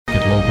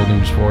local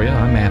news for you.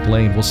 I'm Matt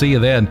Lane. We'll see you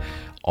then.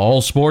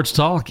 All Sports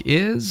Talk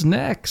is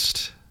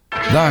next.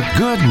 The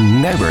Good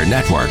Neighbor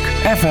Network,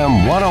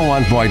 FM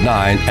 101.9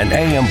 and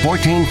AM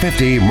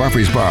 1450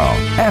 Murfreesboro,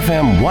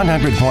 FM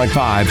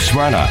 100.5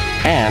 Smyrna,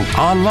 and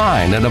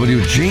online at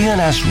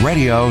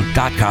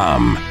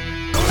WGNSradio.com.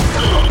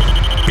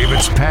 If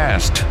it's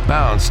passed,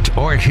 bounced,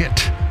 or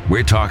hit,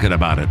 we're talking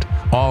about it.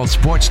 All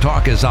Sports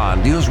Talk is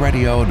on News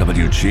Radio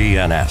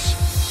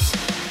WGNS.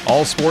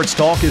 All Sports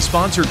Talk is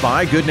sponsored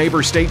by Good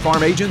Neighbor State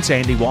Farm agents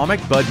Andy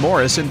Womack, Bud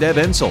Morris, and Deb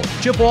Ensel.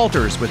 Chip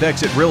Walters with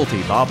Exit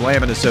Realty, Bob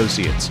Lamb &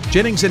 Associates.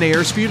 Jennings &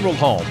 Ayers Funeral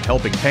Home,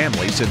 helping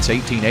families since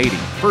 1880.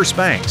 First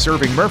Bank,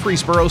 serving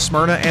Murfreesboro,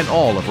 Smyrna, and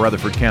all of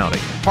Rutherford County.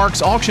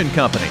 Parks Auction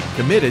Company,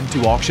 committed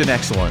to auction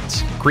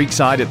excellence.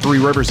 Creekside at Three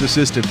Rivers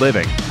Assisted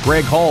Living.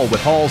 Greg Hall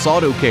with Hall's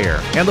Auto Care.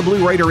 And the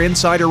Blue Raider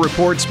Insider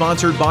Report,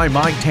 sponsored by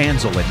Mike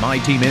Tanzel at My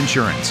Team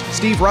Insurance.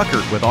 Steve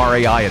Ruckert with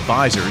RAI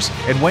Advisors.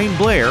 And Wayne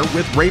Blair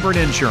with Rayburn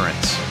Insurance.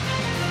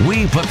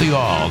 We put the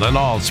all in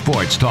all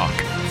sports talk.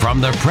 From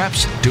the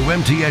Preps to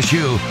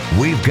MTSU,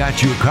 we've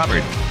got you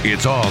covered.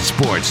 It's All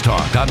Sports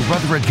Talk on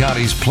Rutherford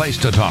County's Place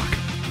to Talk.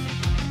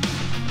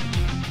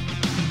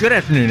 Good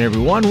afternoon,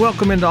 everyone.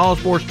 Welcome into All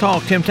Sports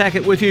Talk. Tim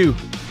Tackett with you,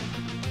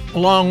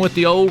 along with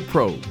the old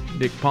pro,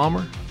 Dick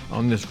Palmer,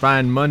 on this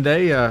fine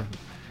Monday.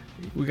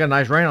 We got a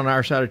nice rain on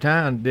our side of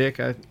town, Dick.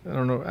 I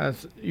don't know.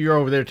 You're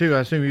over there, too. I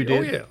assume you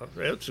did. Oh,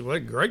 yeah. It's a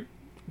great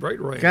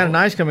rain. Kind of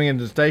nice coming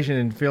into the station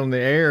and feeling the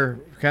air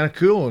kind of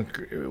cool. And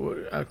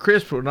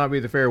crisp would not be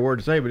the fair word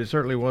to say, but it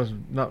certainly was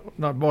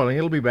not boiling.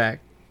 It'll be back.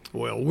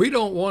 Well, we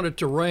don't want it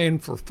to rain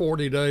for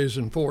 40 days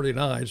and 40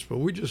 nights, but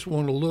we just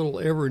want a little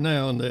every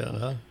now and then,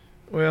 huh?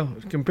 Well,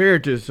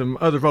 compared to some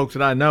other folks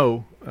that I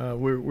know,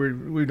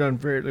 we've done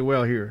fairly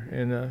well here.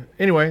 And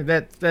anyway,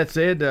 that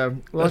said,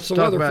 That's lots the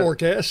to talk weather about.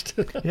 Forecast.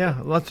 Yeah,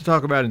 lots to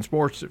talk about in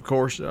sports, of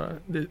course.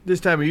 This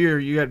time of year,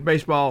 you got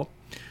baseball,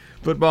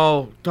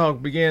 football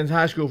talk begins,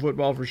 high school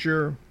football for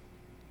sure,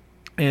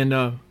 and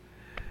I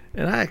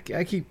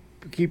keep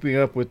keeping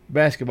up with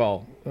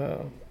basketball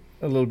a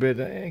little bit,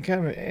 and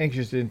kind of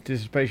anxious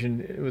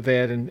anticipation with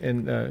that,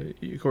 and of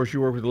course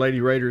you work with the Lady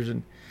Raiders,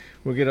 and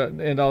we'll get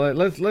and all that.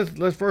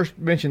 Let's first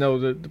mention though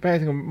the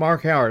passing of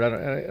Mark Howard.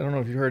 I don't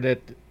know if you heard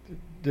that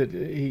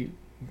he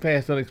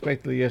passed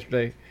unexpectedly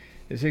yesterday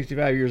at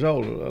 65 years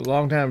old. A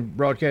longtime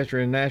broadcaster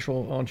in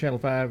Nashville on Channel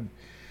 5.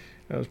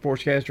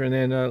 Sportscaster, and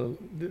then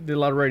did a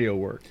lot of radio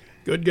work.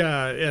 Good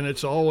guy, and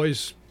it's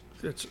always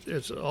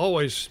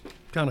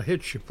kind of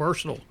hits you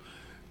personal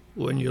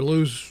when you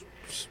lose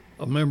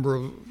a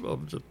member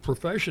of the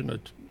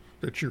profession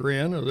that you're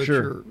in or that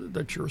Sure.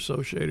 you're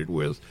associated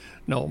with.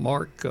 No,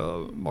 Mark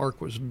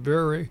was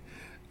very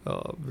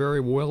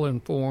well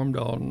informed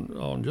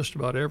on just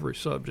about every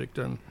subject,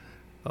 and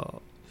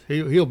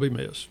he'll be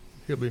missed.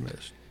 He'll be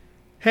missed.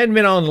 Hadn't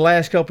been on the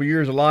last couple of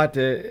years a lot.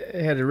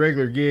 Had a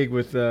regular gig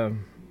with.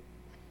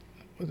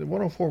 Was it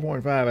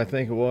 104.5, I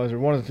think it was, or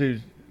one of the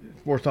two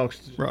sports talk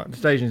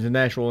stations in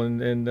Nashville,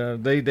 and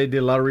they did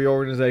a lot of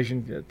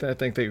reorganization. I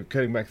think they were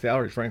cutting back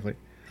salaries, frankly.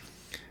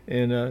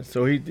 And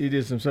so he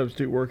did some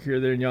substitute work here,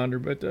 there, and yonder.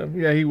 But,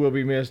 yeah, he will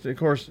be missed. Of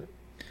course,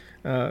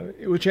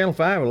 it was Channel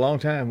 5 a long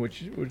time,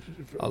 which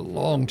a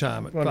long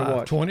time at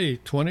 5, 20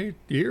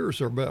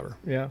 years or better.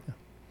 Yeah.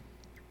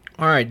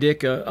 All right,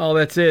 Dick, all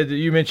that said,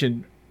 you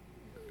mentioned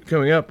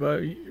coming up,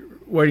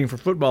 waiting for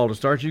football to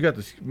start. You got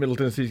the Middle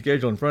Tennessee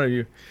schedule in front of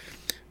you.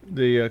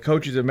 The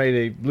coaches have made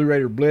a Blue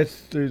Raider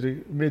blitz through the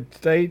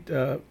mid-state.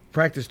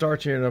 Practice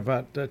starts here in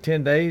about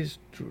 10 days.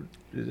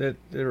 There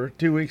are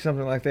 2 weeks,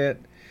 something like that.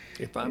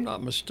 If I'm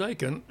not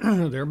mistaken,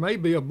 there may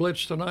be a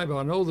blitz tonight, but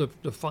I know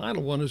that the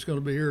final one is going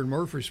to be here in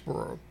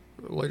Murfreesboro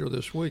later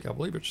this week. I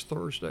believe it's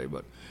Thursday.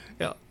 But,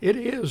 yeah, it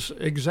is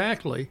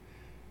exactly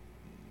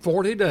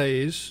 40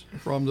 days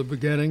from the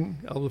beginning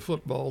of the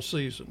football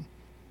season.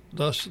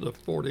 Thus, the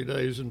 40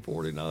 days and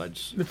 40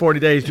 nights. The 40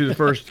 days to the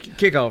first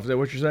kickoff, is that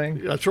what you're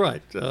saying? That's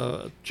right.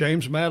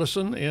 James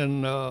Madison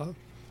in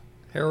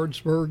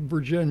Harrodsburg,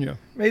 Virginia.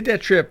 Made that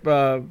trip,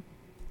 I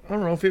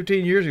don't know,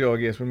 15 years ago, I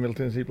guess, when Middle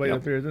Tennessee played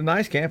up there. It's a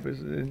nice campus.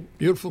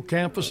 Beautiful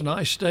campus,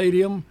 nice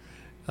stadium.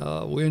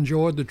 We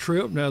enjoyed the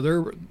trip. Now,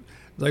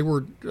 they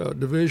were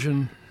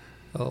Division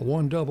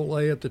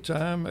 1AA at the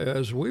time,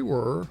 as we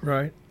were.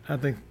 Right. I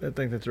think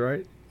that's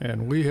right.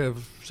 And we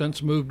have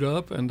since moved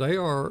up, and they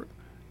are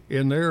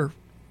in their,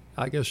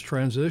 I guess,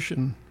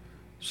 transition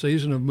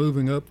season of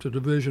moving up to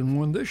Division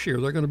I this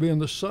year. They're going to be in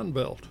the Sun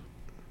Belt.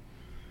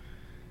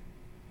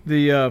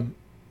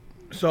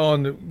 Saw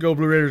on the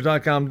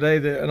GoBlueRaiders.com today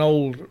that an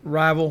old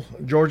rival,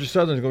 Georgia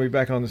Southern, is going to be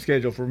back on the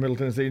schedule for Middle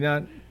Tennessee.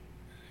 Now,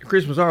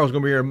 Chris Mazzaro is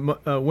going to be here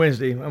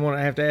Wednesday. I'm going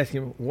to have to ask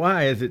him,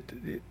 why is it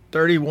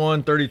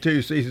 31,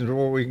 32 seasons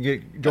before we can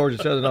get Georgia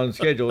Southern on the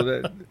schedule?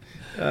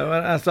 When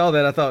I saw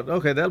that, I thought,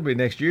 okay, that'll be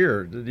next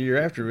year or the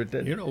year after.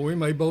 But we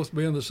may both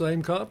be in the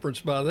same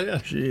conference by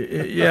then.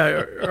 Yeah,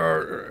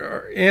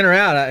 or in or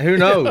out. Who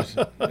knows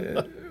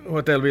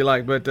what that'll be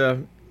like. But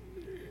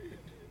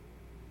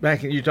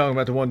back in, you're talking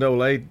about the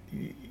 1AA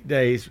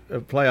days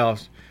of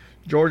playoffs,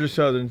 Georgia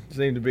Southern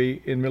seemed to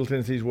be in Middle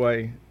Tennessee's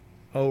way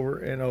over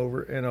and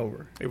over and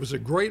over. It was a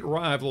great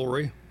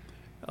rivalry.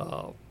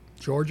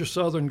 Georgia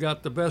Southern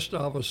got the best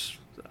of us,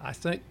 I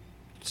think,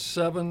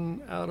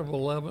 7 out of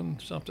 11,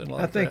 something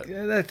like that. I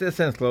think that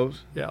sounds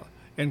close. Yeah,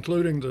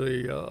 including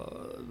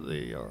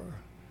the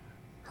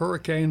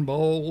Hurricane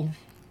Bowl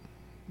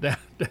down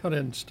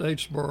in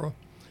Statesboro.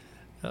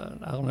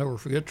 I'll never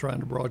forget trying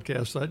to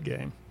broadcast that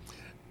game.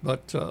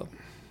 But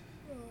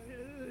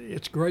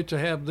it's great to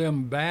have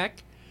them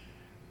back.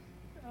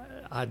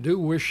 I do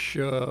wish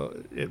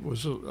it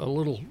was a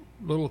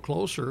little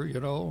closer,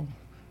 you know.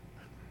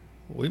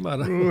 We may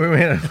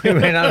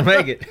not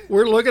make it.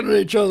 We're looking at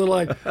each other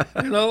like,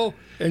 you know,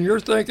 and you're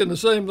thinking the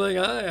same thing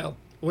I am.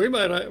 We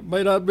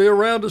may not be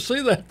around to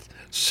see that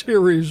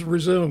series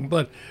resume,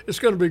 but it's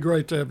going to be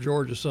great to have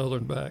Georgia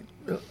Southern back.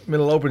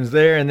 Middle opens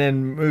there and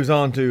then moves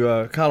on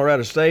to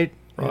Colorado State.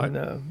 Right.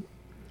 And,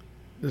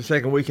 the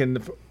second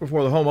weekend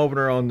before the home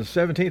opener on the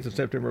 17th of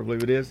September, I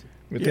believe it is.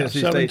 With Tennessee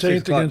State,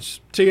 17th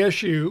against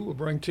TSU. We'll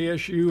bring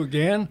TSU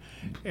again.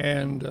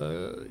 And,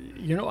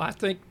 you know, I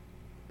think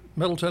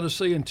Middle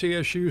Tennessee and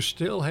TSU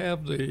still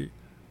have the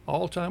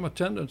all-time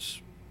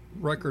attendance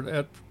record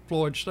at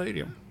Floyd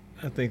Stadium.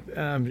 I think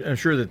I'm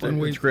sure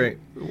that's great.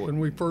 When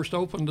we first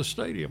opened the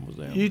stadium with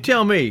them. You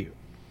tell me,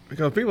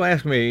 because people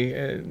ask me,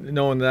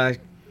 knowing that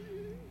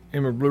I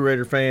am a Blue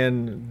Raider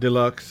fan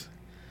deluxe,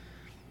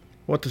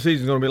 what the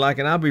season's going to be like,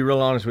 and I'll be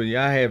real honest with you.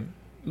 I have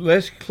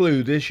less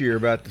clue this year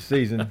about the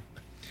season,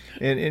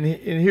 and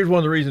here's one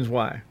of the reasons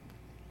why.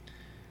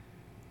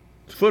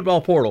 The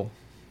football portal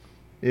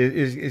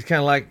is kind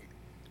of like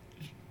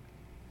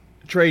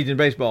trades in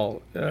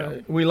baseball.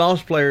 We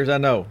lost players, I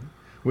know.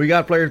 We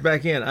got players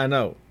back in, I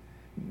know.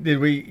 Did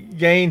we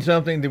gain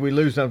something? Did we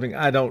lose something?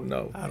 I don't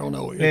know. I don't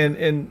know either.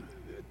 And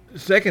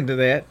second to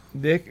that,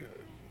 Dick,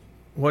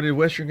 what did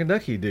Western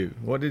Kentucky do?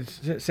 What did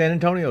San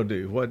Antonio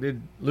do? What did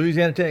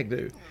Louisiana Tech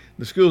do?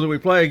 The schools that we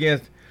play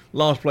against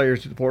lost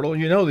players to the portal.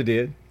 You know they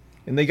did.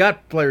 And they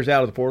got players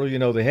out of the portal. You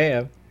know they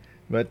have.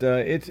 But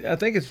I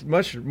think it's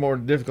much more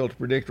difficult to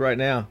predict right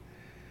now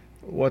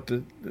what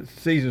the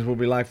seasons will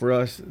be like for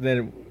us than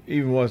it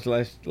even was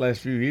the last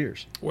few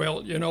years.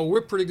 Well, you know,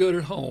 we're pretty good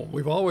at home.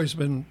 We've always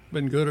been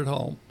good at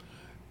home.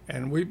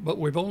 But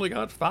we've only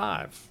got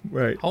 5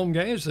 home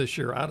games this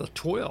year out of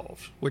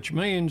 12, which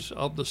means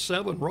of the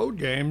 7 road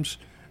games,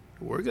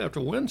 we're going to have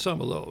to win some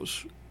of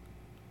those,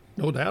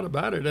 no doubt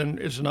about it. And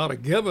it's not a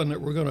given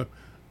that we're going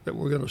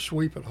to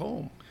sweep at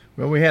home.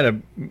 Well, we had a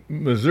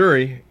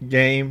Missouri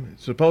game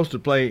supposed to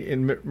play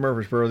in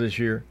Murfreesboro this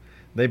year.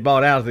 They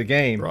bought out of the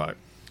game, right?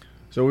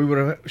 So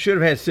we should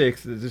have had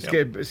 6.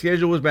 The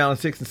schedule was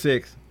balanced 6 and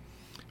 6.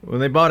 When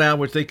they bought out,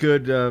 which they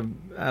could,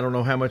 I don't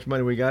know how much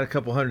money we got,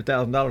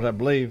 $200,000, I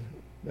believe,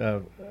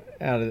 out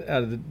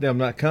of them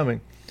not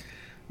coming.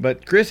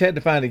 But Chris had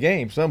to find a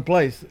game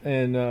someplace,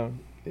 and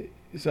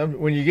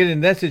when you get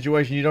in that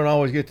situation, you don't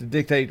always get to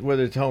dictate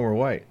whether it's home or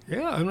away.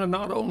 Yeah, and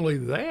not only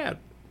that,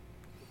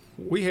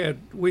 we had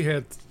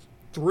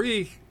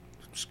 3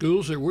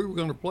 schools that we were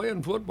going to play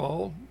in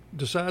football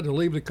decide to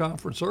leave the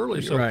conference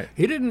early. So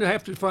he didn't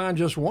have to find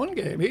just one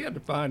game; he had to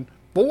find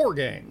 4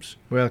 games.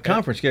 Well,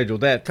 conference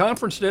scheduled that.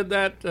 Conference did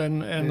that,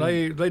 and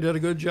they did a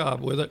good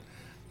job with it.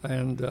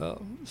 And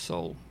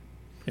so,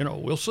 you know,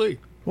 we'll see.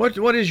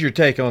 What is your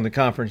take on the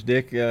conference,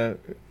 Dick?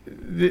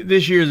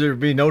 This year there'll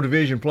be no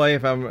division play,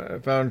 if I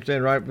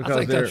understand right. Because I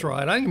think that's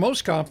right. I think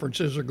most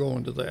conferences are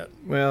going to that.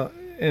 Well,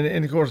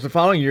 and of course the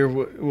following year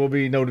will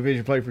be no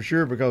division play for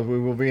sure, because we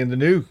will be in the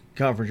new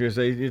conference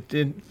USA. It's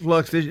in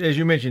flux, as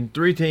you mentioned.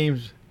 3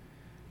 teams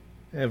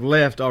have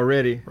left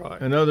already. Right.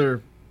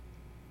 Another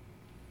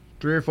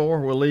 3 or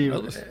 4 will leave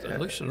at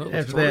least another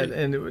after 3. that,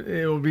 and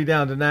it will be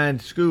down to 9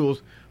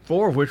 schools,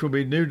 4 of which will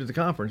be new to the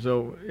conference.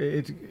 So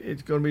it's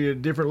going to be a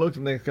different look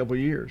in the next couple of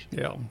years.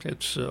 Yeah,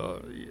 it's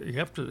you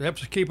have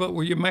to keep up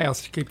with your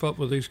math to keep up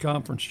with these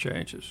conference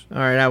changes. All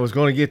right, I was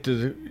going to get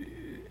to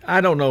I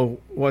don't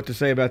know what to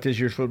say about this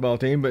year's football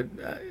team, but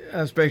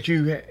I expect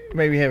you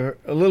maybe have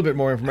a little bit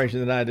more information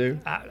than I do.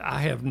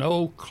 I have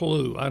no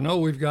clue. I know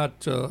we've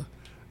got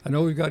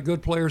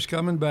good players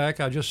coming back.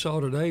 I just saw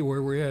today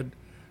where we had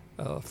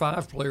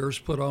 5 players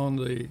put on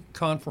the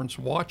conference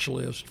watch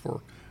list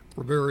for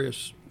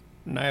various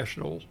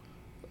national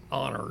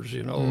honors,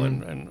 you know,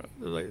 and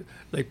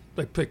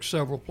they picked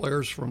several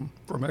players from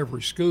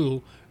every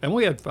school, and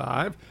we had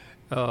 5,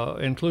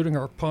 including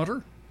our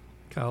punter,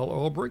 Kyle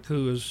Ulbrich,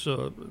 who is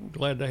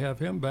glad to have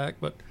him back,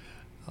 but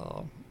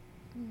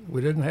we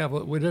did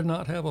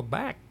not have a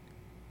back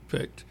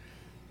picked.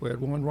 We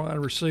had 1 wide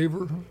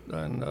receiver,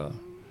 and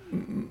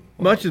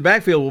much of the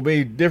backfield will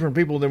be different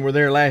people than were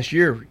there last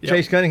year. Yep.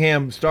 Chase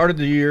Cunningham started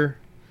the year,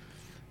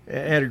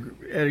 had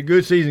a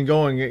good season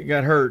going,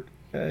 got hurt.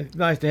 It's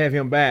nice to have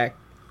him back,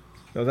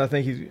 because I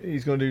think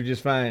he's going to do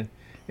just fine.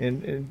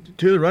 And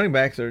 2 of the running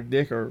backs are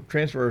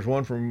transfers,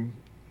 one from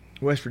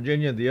West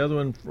Virginia, the other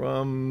one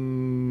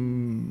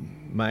from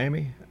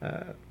Miami.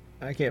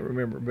 I can't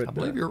remember, but I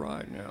believe you're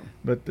right. Yeah.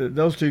 But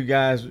those 2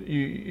 guys,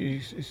 you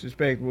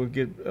suspect will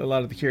get a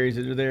lot of the carries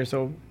that are there.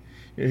 So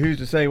who's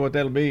to say what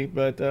that'll be?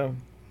 But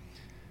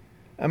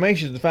I'm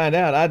anxious to find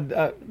out.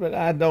 But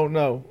I don't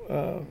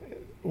know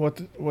what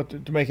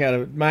to make out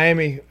of it.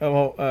 Miami,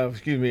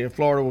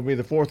 Florida will be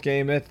the fourth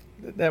game.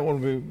 That one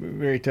will be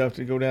very tough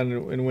to go down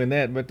and win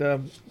that. But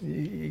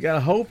you got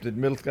to hope that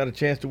Middle's got a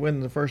chance to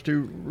win the first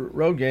two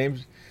road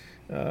games.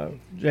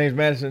 James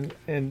Madison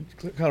and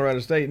Colorado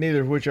State, neither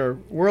of which are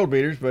world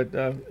beaters, but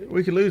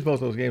we could lose both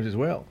those games as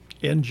well.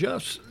 And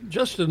just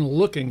in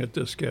looking at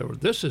this schedule,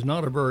 this is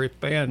not a very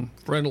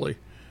fan-friendly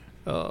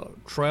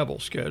travel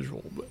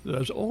schedule.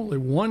 There's only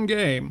one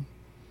game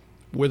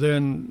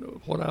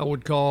within what I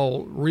would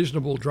call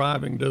reasonable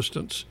driving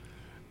distance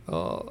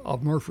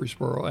of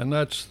Murfreesboro, and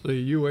that's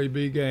the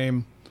UAB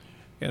game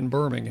in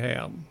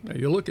Birmingham. Now,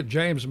 you look at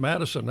James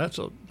Madison, that's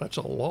a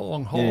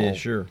long haul. Yeah,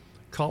 sure.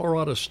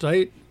 Colorado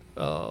State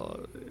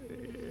and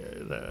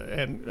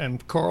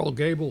Coral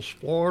Gables,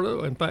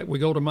 Florida. In fact, we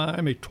go to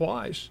Miami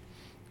twice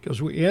because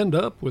we end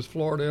up with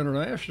Florida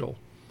International.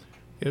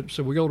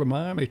 So we go to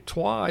Miami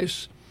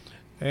twice,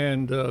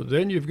 and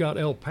then you've got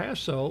El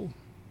Paso.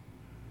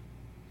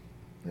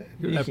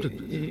 You have to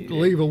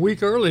leave a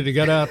week early to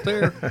get out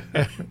there.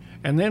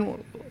 And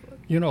then,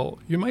 you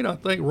may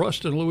not think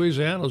Ruston,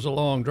 Louisiana is a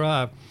long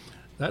drive.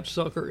 That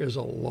sucker is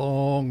a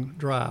long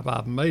drive.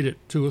 I've made it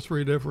 2 or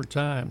 3 different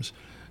times,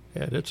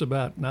 and it's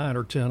about 9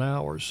 or 10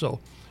 hours. So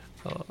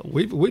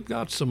we've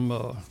got some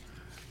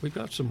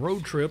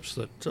road trips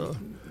that.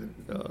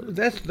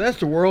 That's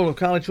the world of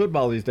college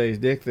football these days,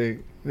 Dick.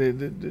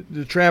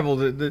 The travel,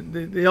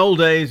 the old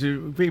days,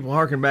 people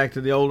harken back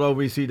to the old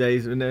OVC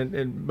days,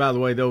 and by the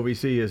way, the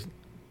OVC is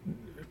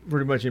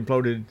pretty much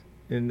imploded,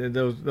 and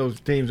those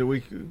teams that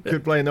we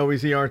could play in the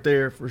OVC aren't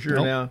there for sure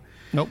now.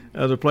 Nope.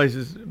 Other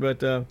places,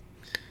 but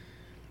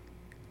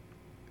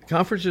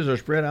conferences are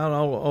spread out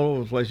all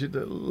over the place.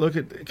 Look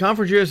at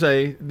Conference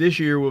USA this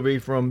year will be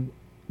from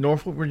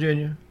Norfolk,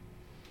 Virginia.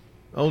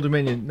 Old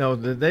Dominion, no,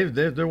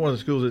 they're one of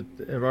the schools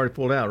that have already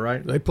pulled out,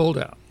 right? They pulled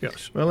out,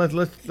 yes. Well,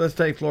 let's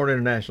take Florida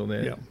International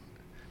then. Yeah.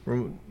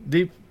 From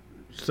deep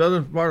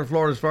southern part of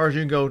Florida as far as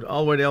you can go,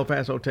 all the way to El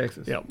Paso,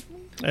 Texas. Yeah.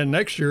 And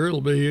next year it'll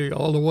be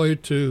all the way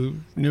to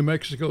New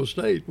Mexico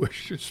State,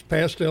 which is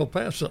past El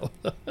Paso.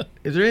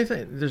 Is there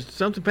anything? There's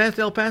something past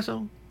El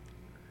Paso?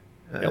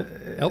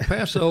 El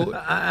Paso.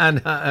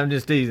 I'm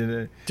just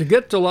teasing. To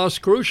get to Las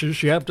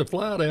Cruces, you have to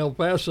fly to El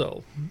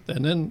Paso,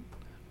 and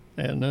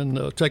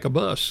then take a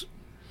bus.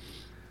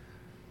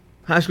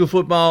 High school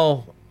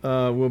football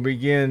will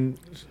begin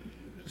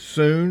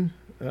soon.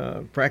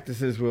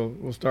 Practices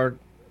will start,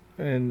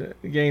 and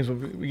games will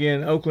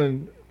begin.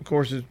 Oakland, of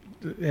course,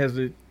 has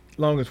the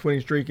longest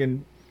winning streak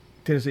in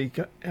Tennessee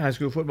high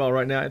school football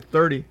right now at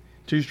 30.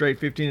 2 straight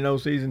 15-0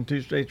 season,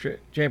 2 straight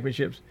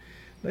championships.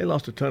 They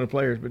lost a ton of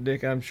players, but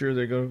Dick, I'm sure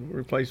they're going to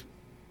replace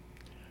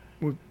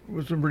with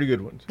some pretty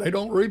good ones. They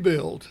don't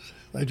rebuild;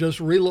 they just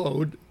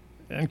reload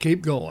and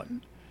keep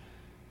going.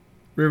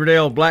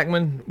 Riverdale,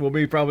 Blackman will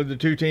be probably the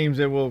 2 teams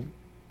that will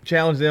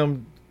challenge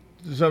them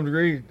to some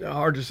degree.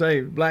 Hard to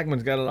say.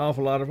 Blackman's got an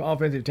awful lot of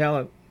offensive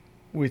talent,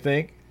 we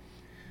think.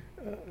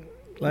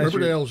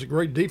 Riverdale's a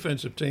great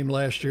defensive team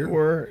last year.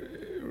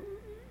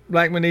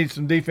 Blackman needs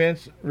some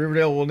defense.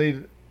 Riverdale will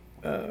need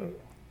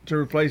to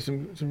replace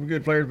some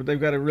good players, but they've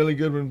got a really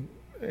good one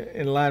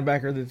in a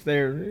linebacker that's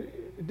there.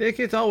 Dick,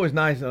 it's always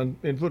nice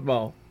in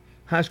football,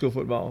 high school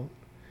football,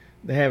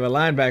 to have a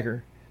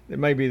linebacker that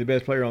may be the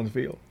best player on the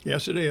field.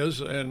 Yes, it is.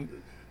 And,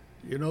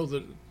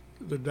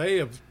 the day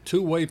of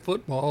two-way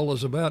football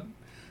is about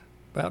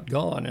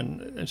gone,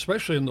 and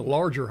especially in the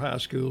larger high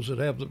schools that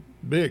have the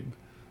big,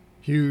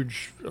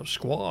 huge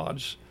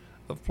squads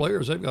of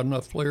players. They've got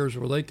enough players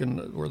where they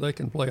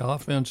can play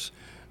offense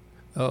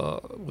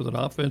with an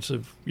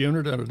offensive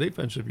unit and a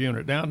defensive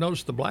unit. Now,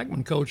 notice the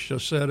Blackman coach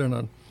just said in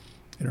an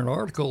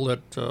article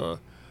that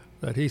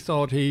he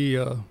thought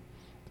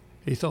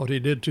he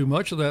did too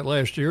much of that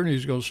last year, and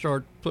he's going to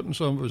start putting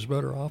some of his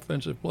better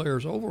offensive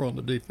players over on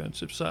the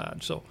defensive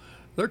side. So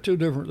they're two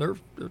different. They're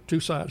 2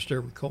 sides to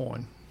every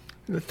coin.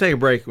 Let's take a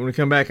break. When we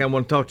come back, I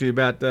want to talk to you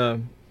about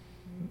the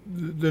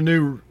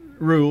new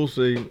rules,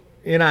 the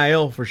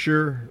NIL for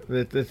sure.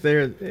 That's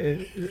there.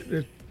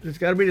 It's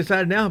got to be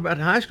decided now about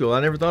high school. I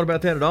never thought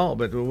about that at all,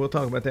 but we'll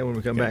talk about that when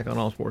we come back on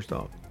All Sports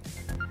Talk.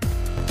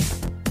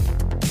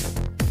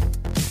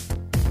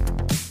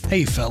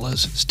 Hey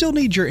fellas, still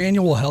need your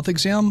annual health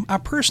exam? I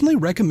personally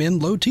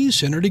recommend Low T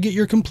Center to get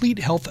your complete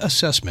health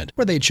assessment,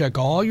 where they check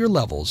all your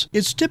levels.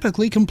 It's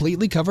typically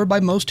completely covered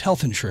by most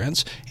health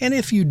insurance, and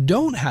if you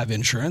don't have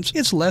insurance,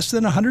 it's less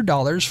than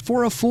 $100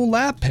 for a full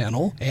lab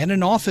panel and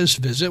an office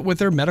visit with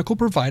their medical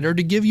provider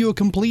to give you a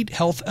complete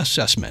health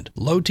assessment.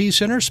 Low T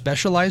Center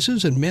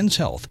specializes in men's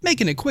health,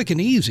 making it quick and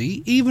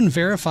easy, even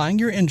verifying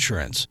your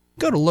insurance.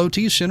 Go to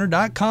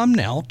lowtcenter.com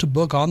now to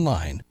book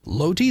online.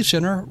 Low T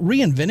Center,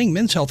 reinventing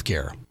men's health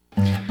care.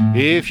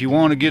 If you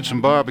want to get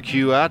some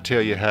barbecue, I'll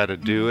tell you how to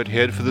do it.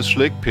 Head for the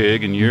Slick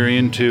Pig and you're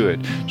into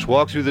it. Just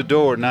walk through the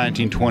door at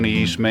 1920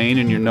 East Main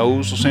and your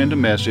nose will send a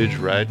message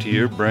right to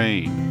your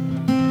brain.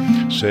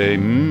 Say,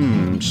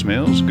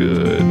 smells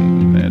good,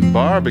 and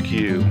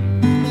barbecue.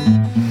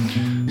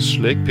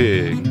 Slick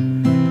Pig.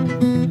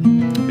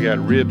 They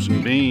got ribs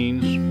and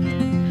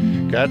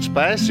beans. Got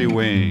spicy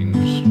wings.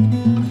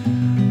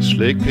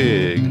 Slick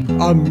Pig.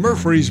 A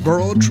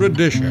Murfreesboro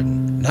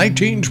tradition.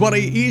 1920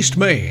 East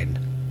Main.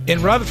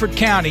 In Rutherford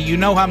County, you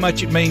know how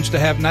much it means to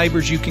have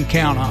neighbors you can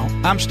count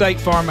on. I'm State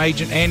Farm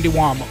Agent Andy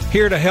Womack,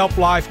 here to help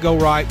life go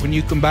right when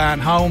you combine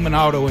home and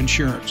auto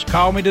insurance.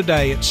 Call me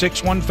today at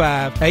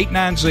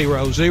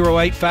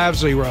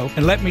 615-890-0850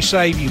 and let me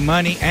save you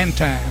money and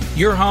time.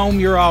 Your home,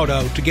 your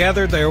auto,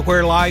 together they're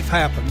where life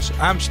happens.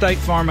 I'm State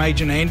Farm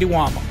Agent Andy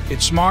Womack.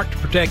 It's smart to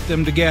protect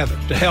them together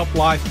to help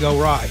life go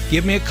right.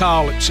 Give me a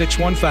call at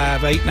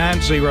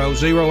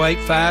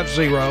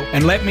 615-890-0850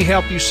 and let me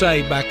help you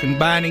save by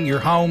combining your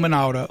home and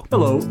auto.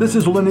 Hello, this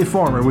is Lenny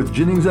Farmer with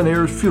Jennings &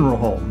 Ayers Funeral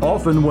Home.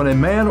 Often when a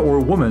man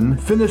or woman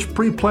finish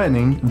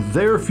pre-planning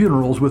their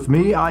funerals with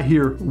me, I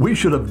hear, "We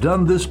should have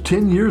done this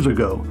 10 years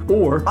ago."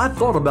 Or, "I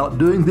thought about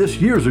doing this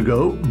years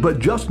ago, but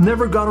just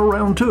never got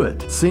around to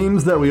it."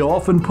 Seems that we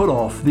often put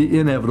off the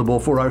inevitable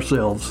for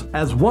ourselves.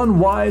 As one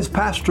wise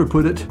pastor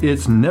put it,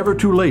 it's never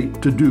too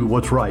late to do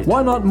what's right.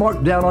 Why not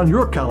mark down on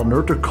your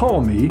calendar to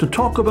call me to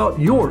talk about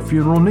your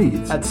funeral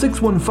needs at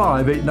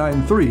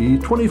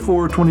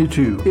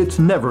 615-893-2422. It's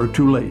never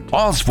too late.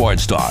 All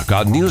Sports Talk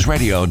on News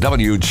Radio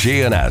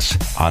WGNS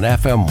on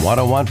FM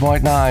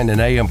 101.9 and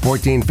AM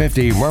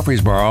 1450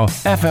 Murfreesboro,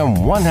 FM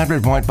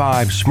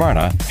 100.5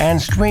 Smyrna,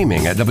 and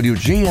streaming at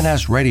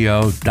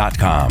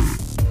WGNSradio.com.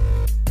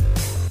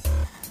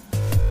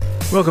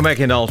 Welcome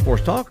back into All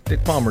Sports Talk.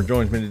 Dick Palmer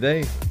joins me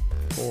today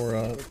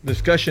for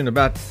discussion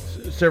about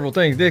several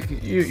things. Dick,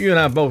 you and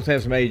I both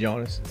have some age on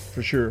us,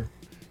 for sure.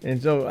 And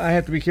so I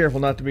have to be careful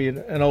not to be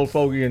an old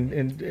fogey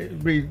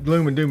and be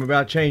gloom and doom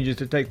about changes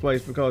that take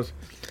place, because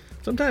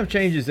sometimes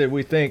changes that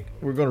we think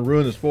we're going to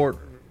ruin the sport,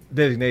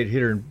 designated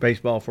hitter in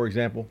baseball, for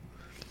example,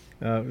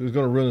 it was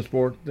going to ruin the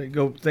sport. They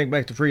go think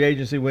back to free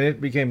agency when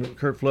it became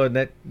Curt Flood and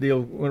that deal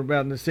went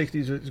about in the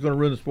 60s. It's going to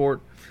ruin the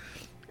sport,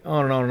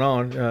 on and on and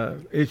on.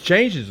 It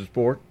changes the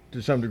sport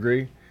to some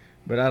degree,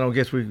 but I don't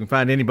guess we can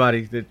find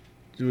anybody that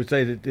would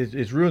say that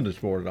it's ruined the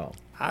sport at all.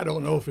 I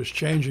don't know if it's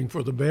changing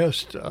for the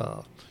best.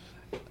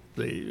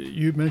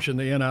 You mentioned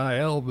the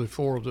NIL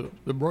before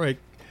the break,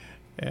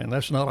 and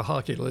that's not a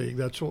hockey league.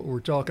 That's what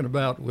we're talking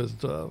about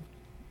with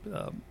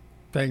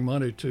paying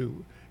money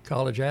to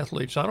college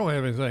athletes. I don't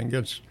have anything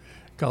against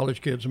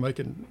college kids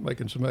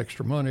making some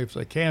extra money if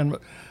they can,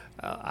 but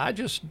I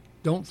just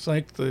don't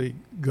think the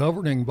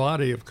governing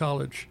body of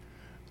college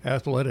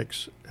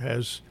athletics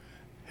has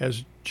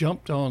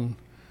jumped on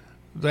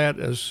that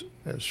as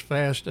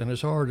fast and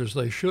as hard as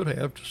they should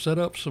have to set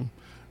up some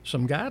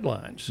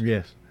guidelines.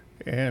 Yes.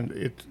 And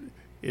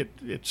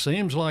it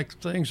seems like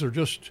things are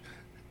just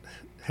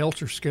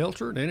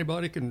helter-skelter, and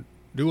anybody can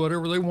do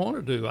whatever they want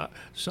to do.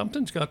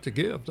 Something's got to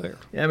give there.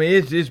 I mean,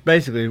 it's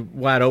basically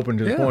wide open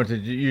to the point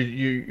that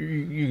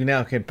you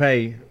now can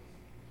pay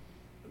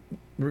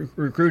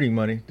recruiting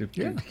money to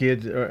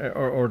kids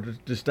or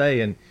to stay,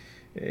 and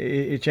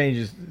it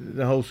changes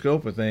the whole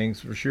scope of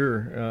things for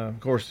sure. Of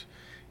course,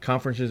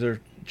 conferences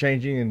are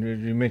changing, and as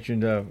you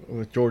mentioned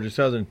with Georgia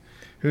Southern,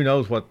 who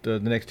knows what the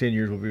next 10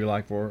 years will be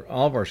like for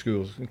all of our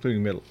schools,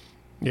 including middle.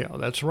 Yeah,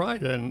 that's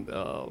right, and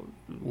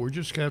we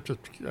just have to,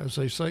 as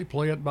they say,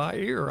 play it by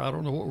ear. I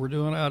don't know what we're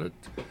doing out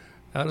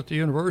at the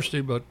university,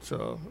 but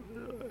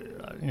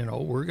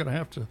we're going to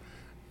have to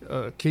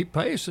keep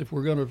pace if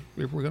we're going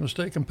to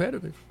stay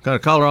competitive. Got a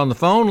caller on the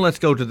phone. Let's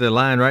go to the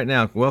line right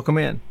now. Welcome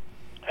in.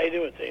 How you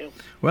doing, Tim?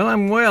 Well,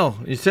 I'm well.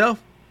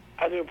 Yourself?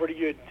 I'm doing pretty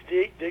good.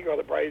 Dick, are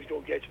the Braves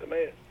going to catch the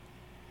Mets?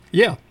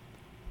 Yeah.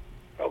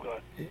 Okay.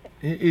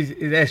 He's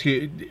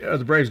asking you, are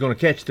the Braves going to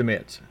catch the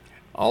Mets?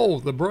 Oh,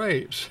 the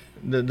Braves.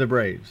 The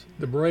Braves.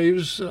 The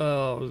Braves,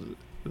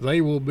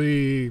 they will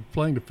be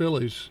playing the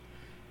Phillies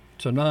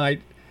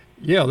tonight.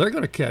 Yeah, they're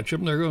going to catch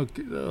them.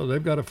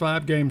 They've got a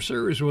 5-game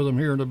series with them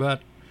here in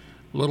about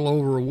a little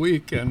over a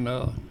week, and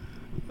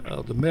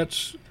the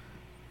Mets'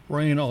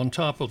 reign on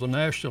top of the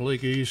National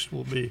League East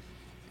will be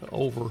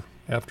over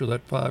after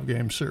that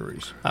 5-game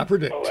series. I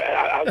predict. Oh,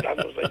 I was going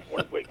to say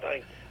one quick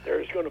thing.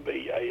 There's going to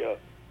be a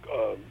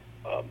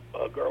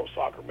girls'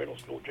 soccer middle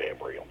school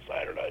jamboree on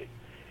Saturday.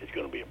 It's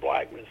going to be at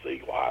Blackman and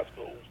Siegel High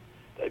Schools.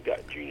 They've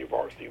got junior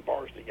varsity and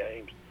varsity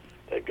games.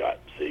 They've got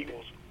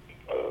Siegel's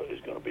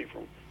is going to be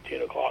from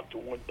 10 o'clock to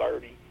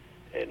 1:30,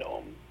 and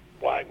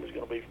Blackman's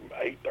going to be from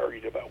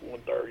 8:30 to about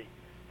 1:30.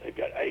 They've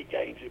got 8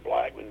 games at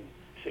Blackman,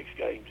 6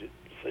 games at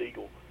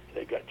Siegel.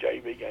 They've got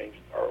JV games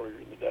earlier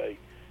in the day,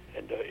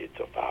 and it's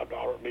a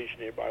 $5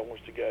 admission. Everybody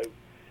wants to go,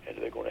 and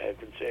they're going to have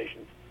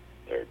concessions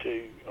there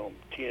too.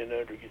 10 and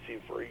under gets in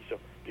free, so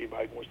if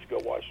anybody wants to go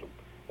watch some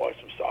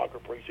soccer,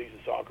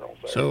 preseason soccer on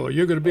Saturday. So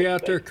you're going to be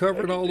out there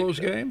covering all those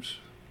games?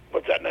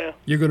 What's that now?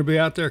 You're going to be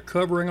out there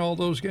covering all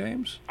those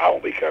games? I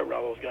won't be covering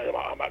all those games.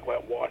 I might go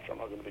out and watch. I'm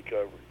not going to be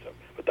covering them.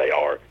 But they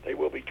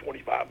will be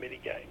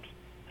 25-minute games.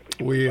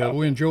 We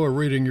enjoy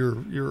reading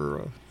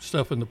your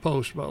stuff in the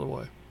Post, by the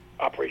way.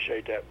 I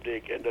appreciate that,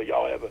 Dick. And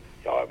y'all have a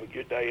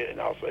good day.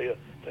 And I'll say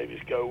They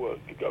just go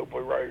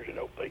Blue Raiders, and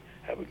hope they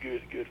have a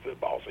good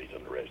football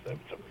season. The rest of it.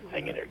 So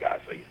hang in there, guys.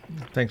 See you.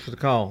 Thanks for the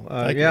call.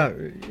 Thank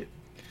you.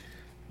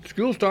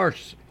 School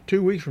starts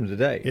 2 weeks from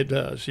today. It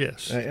does,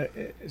 yes. I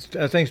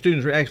think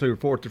students actually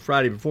report the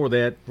Friday before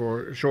that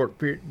for a short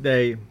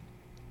day,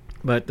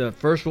 but the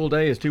first full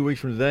day is 2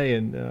 weeks from today.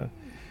 And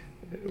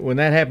when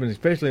that happens,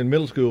 especially in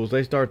middle schools,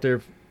 they start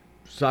their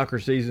soccer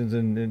seasons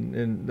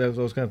and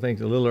those kind of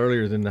things a little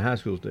earlier than the high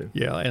schools do.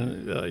 Yeah,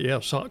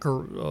 and soccer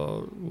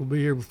will be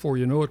here before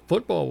you know it.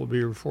 Football will be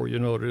here before you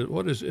know it.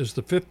 What is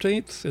the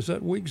 15th? Is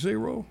that week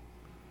 0?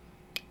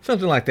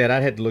 Something like that.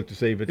 I'd have to look to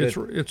see, but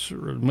it's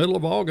middle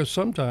of August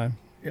sometime.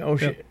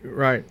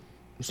 Right.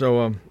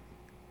 So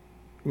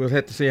we'll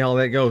have to see how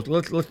that goes.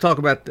 Let's talk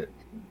about the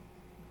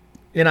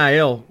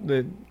NIL,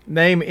 the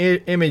name,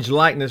 image,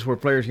 likeness, where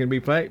players can be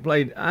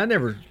played. I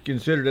never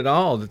considered at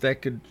all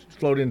that could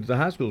float into the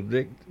high schools,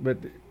 Dick, but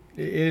it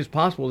is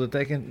possible that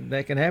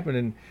can happen,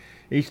 and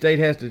each state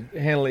has to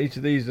handle each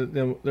of these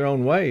their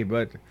own way.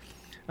 But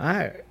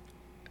that's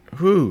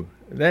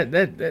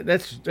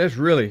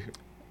really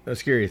a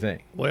scary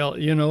thing. Well,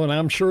 and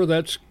I'm sure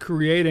that's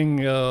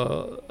creating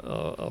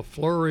a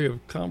flurry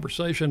of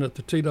conversation at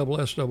the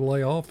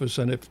TSSAA office,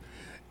 and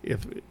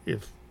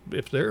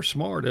if they're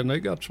smart, and they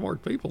got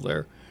smart people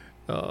there,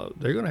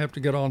 they're going to have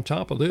to get on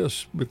top of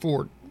this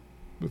before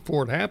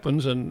it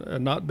happens,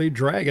 and not be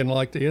dragging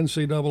like the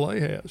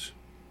NCAA has.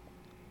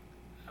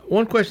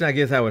 One question I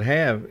guess I would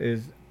have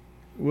is,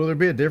 will there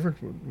be a difference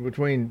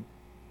between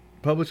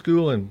public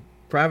school and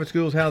private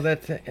schools? How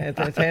that's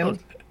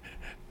handled?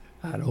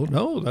 I don't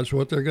know. That's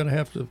what they're going to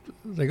have to.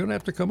 They're going to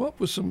have to come up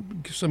with some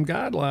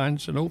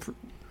guidelines,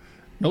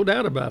 no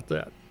doubt about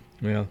that.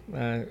 Yeah.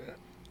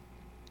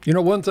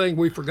 One thing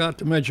we forgot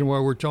to mention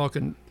while we're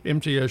talking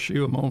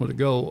MTSU a moment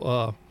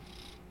ago,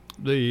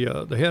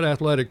 the head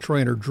athletic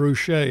trainer, Drew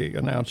Shea,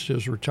 announced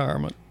his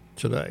retirement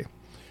today.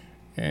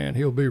 And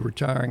he'll be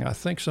retiring, I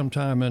think,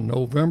 sometime in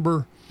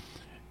November.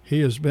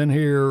 He has been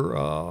here,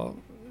 a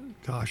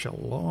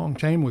long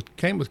time.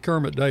 Came with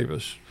Kermit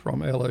Davis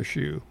from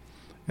LSU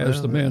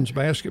as the men's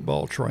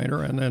basketball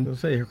trainer. And then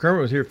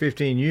Kermit was here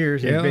 15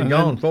 years. He's been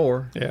gone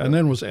 4. Yeah, and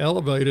then was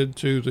elevated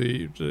to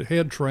the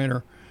head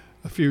trainer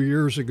a few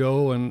years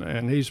ago,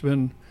 and he's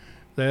been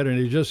that, and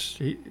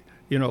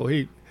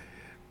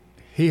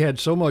he had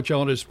so much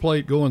on his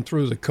plate going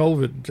through the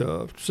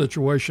COVID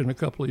situation a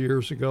couple of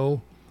years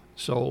ago.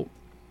 So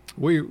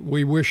we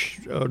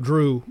wish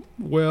Drew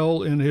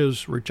well in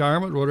his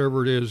retirement,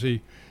 whatever it is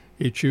he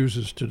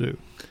chooses to do.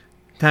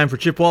 Time for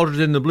Chip Walters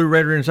in the Blue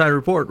Raider Insider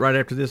Report right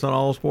after this on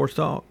All Sports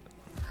Talk.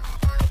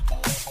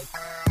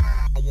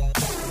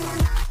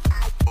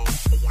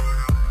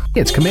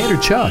 It's Commander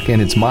Chuck,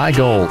 and it's my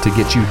goal to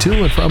get you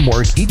to and from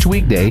work each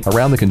weekday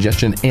around the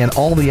congestion and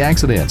all the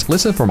accidents.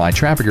 Listen for my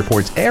traffic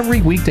reports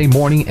every weekday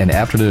morning and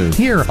afternoon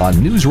here on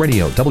News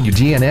Radio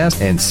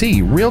WGNS, and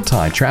see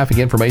real-time traffic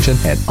information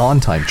at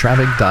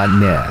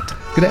ontimetraffic.net.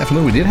 Good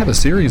afternoon. We did have a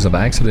series of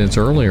accidents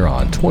earlier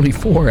on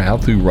 24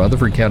 out through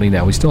Rutherford County.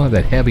 Now we still have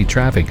that heavy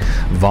traffic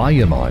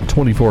volume on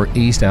 24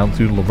 east out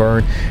through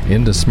Laverne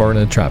into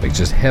Smyrna. Traffic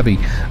just heavy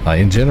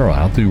in general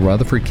out through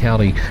Rutherford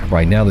County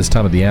right now this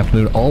time of the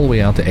afternoon, all the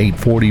way out to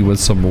 840 with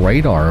some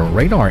radar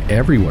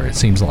everywhere, it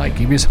seems like.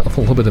 Give yourself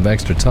a little bit of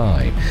extra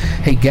time.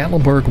 Hey,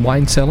 Gatlinburg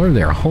Wine Cellar,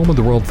 they're home of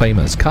the world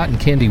famous cotton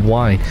candy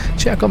wine.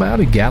 Check them out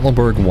at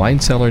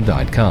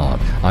GatlinburgWineCellar.com.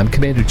 I'm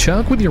Commander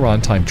Chuck with your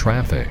on-time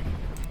traffic.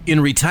 In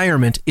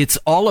retirement, it's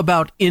all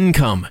about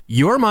income.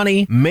 Your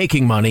money,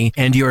 making money,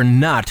 and you're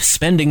not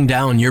spending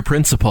down your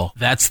principal.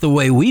 That's the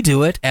way we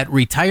do it at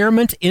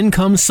Retirement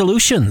Income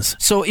Solutions.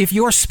 So if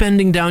you're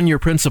spending down your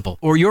principal,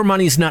 or your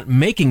money's not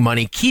making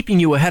money, keeping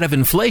you ahead of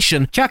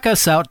inflation, check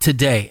us out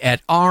today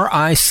at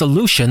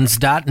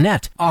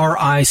risolutions.net.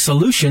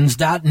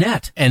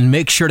 risolutions.net. And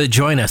make sure to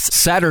join us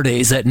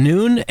Saturdays at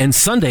noon and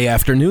Sunday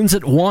afternoons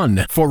at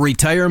 1 for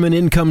Retirement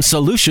Income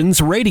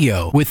Solutions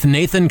Radio with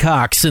Nathan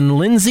Cox and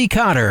Lindsay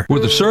Cotter.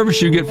 With the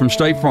service you get from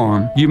State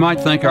Farm, you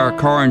might think our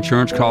car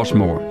insurance costs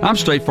more. I'm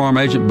State Farm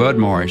Agent Bud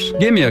Morris.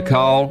 Give me a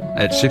call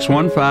at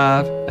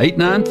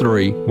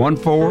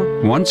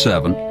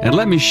 615-893-1417 and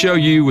let me show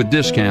you with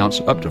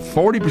discounts up to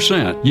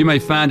 40%. You may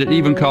find it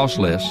even costs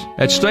less.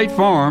 At State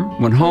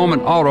Farm, when home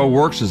and auto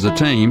works as a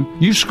team,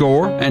 you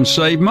score and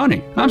save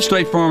money. I'm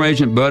State Farm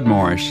Agent Bud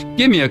Morris.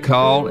 Give me a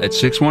call at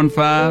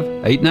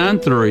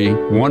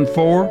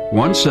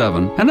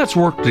 615-893-1417 and let's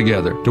work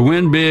together to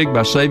win big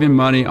by saving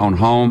money on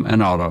home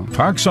and auto.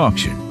 Parks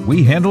Auction.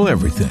 We handle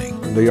everything.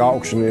 The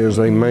auction is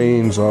a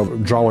means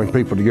of drawing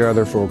people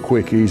together for a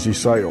quick, easy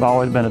sale. I've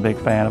always been a big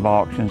fan of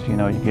auctions. You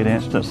get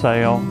instant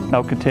sale,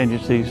 no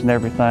contingencies and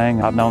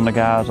everything. I've known the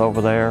guys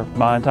over there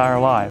my entire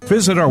life.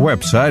 Visit our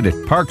website at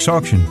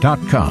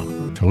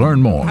parksauction.com to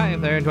learn more. Hi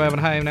there, do I have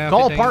a home now?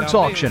 Call Parks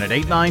Auction at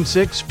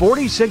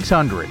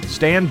 896-4600.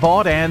 Stan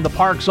Vaught and the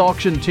Parks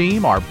Auction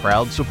team are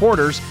proud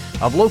supporters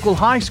of local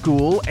high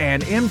school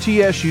and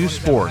MTSU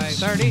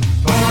sports. 30.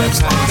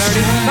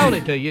 Sold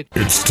it to you.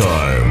 It's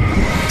time.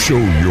 Show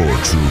your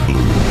true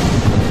blue.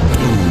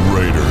 Blue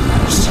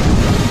Raiders.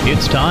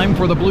 It's time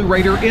for the Blue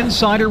Raider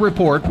Insider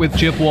Report with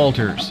Chip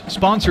Walters,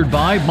 sponsored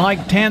by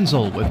Mike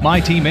Tanzel with My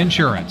Team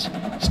Insurance,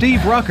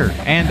 Steve Rucker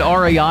and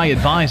RAI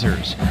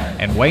Advisors,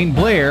 and Wayne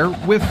Blair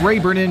with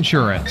Rayburn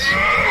Insurance.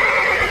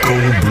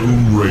 Go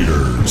Blue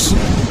Raiders.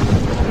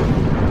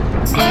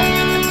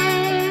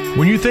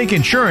 When you think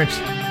insurance,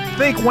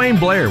 think Wayne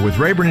Blair with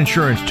Rayburn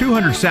Insurance,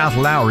 200 South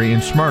Lowry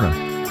in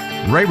Smyrna.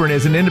 Rayburn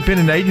is an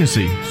independent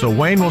agency, so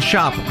Wayne will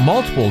shop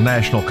multiple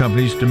national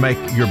companies to make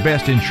your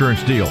best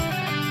insurance deal.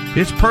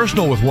 It's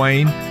personal with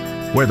Wayne,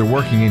 whether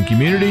working in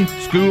community,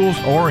 schools,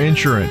 or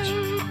insurance.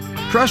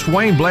 Trust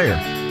Wayne Blair,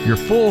 your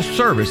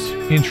full-service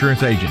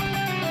insurance agent.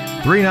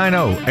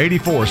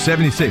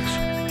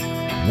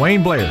 390-8476.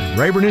 Wayne Blair,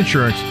 Rayburn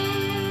Insurance,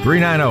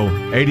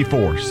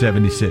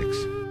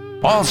 390-8476.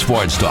 All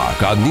Sports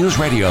Talk on News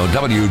Radio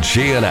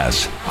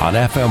WGNS on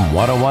FM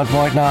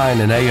 101.9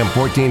 and AM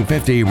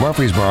 1450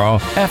 Murfreesboro,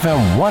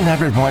 FM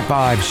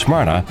 100.5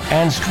 Smyrna,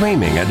 and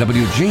streaming at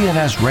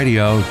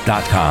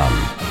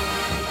WGNSradio.com.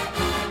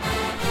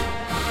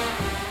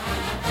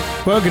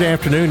 Well, good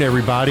afternoon,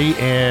 everybody.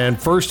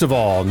 And first of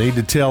all, need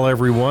to tell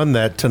everyone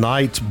that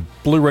tonight's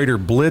Blue Raider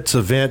Blitz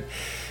event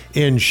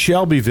in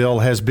Shelbyville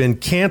has been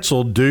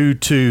canceled due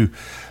to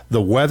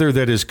the weather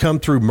that has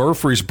come through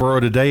Murfreesboro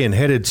today and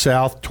headed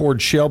south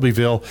toward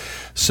Shelbyville.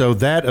 So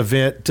that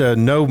event,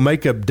 no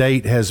makeup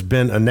date has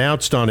been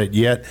announced on it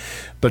yet.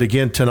 But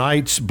again,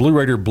 tonight's Blue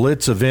Raider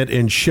Blitz event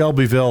in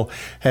Shelbyville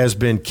has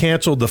been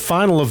canceled. The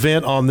final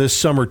event on this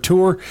summer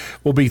tour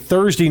will be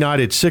Thursday night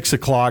at 6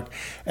 o'clock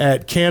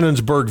at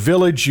Cannonsburg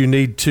Village. You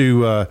need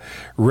to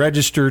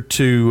register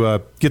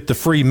to get the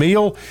free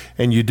meal,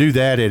 and you do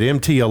that at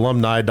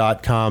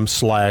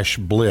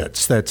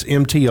mtalumni.com/blitz. That's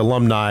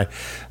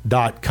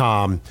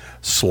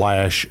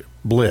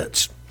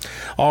mtalumni.com/blitz.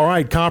 All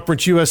right,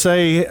 Conference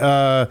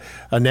USA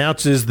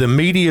announces the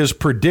media's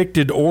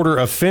predicted order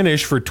of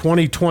finish for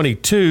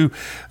 2022.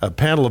 A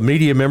panel of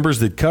media members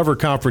that cover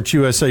Conference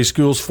USA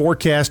schools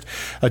forecast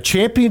a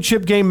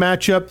championship game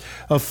matchup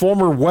of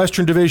former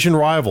Western Division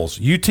rivals,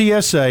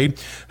 UTSA,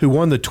 who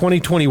won the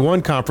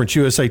 2021 Conference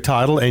USA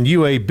title, and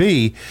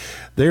UAB.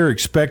 They're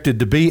expected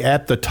to be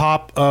at the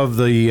top of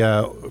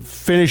the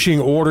finishing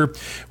order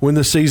when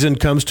the season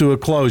comes to a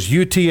close.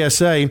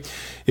 UTSA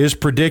is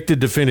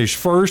predicted to finish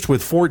first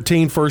with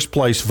 14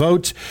 first-place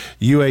votes.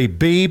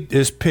 UAB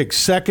is picked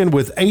second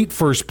with 8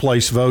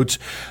 first-place votes.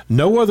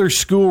 No other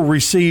school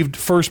received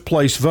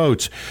first-place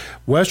votes.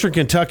 Western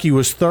Kentucky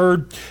was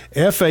third,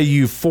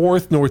 FAU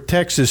fourth, North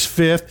Texas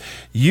fifth,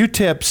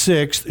 UTEP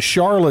sixth,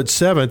 Charlotte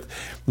seventh,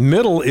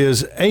 Middle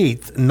is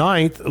 8th,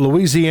 9th,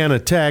 Louisiana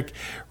Tech,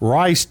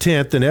 Rice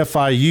 10th, and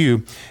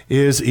FIU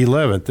is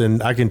 11th.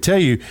 And I can tell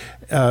you,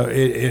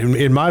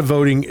 in my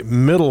voting,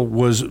 Middle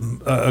was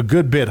a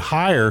good bit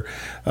higher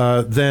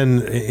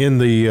than in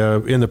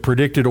the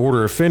predicted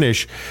order of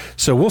finish.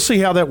 So we'll see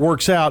how that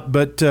works out.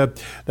 But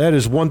that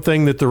is one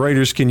thing that the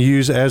Raiders can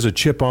use as a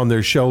chip on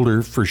their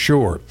shoulder for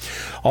sure.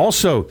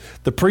 Also,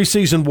 the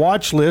preseason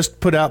watch list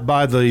put out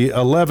by the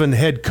 11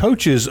 head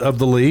coaches of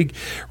the league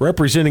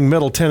representing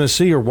Middle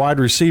Tennessee are wide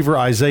receiver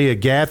Isaiah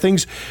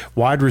Gathings,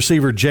 wide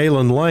receiver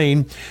Jalen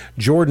Lane,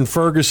 Jordan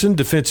Ferguson,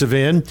 defensive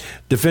end,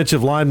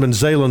 defensive lineman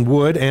Zaylen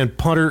Wood, and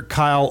punter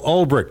Kyle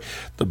Ulbrich.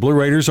 The Blue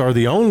Raiders are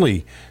the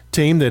only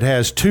team that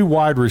has 2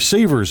 wide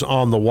receivers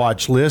on the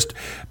watch list,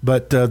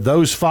 but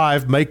those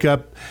 5 make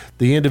up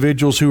the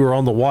individuals who are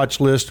on the watch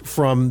list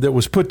that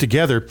was put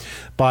together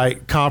by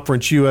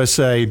Conference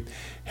USA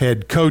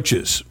head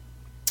coaches.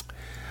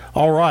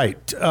 All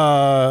right.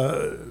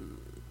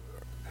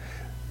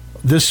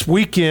 This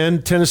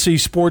weekend, Tennessee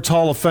Sports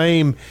Hall of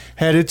Fame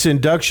had its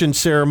induction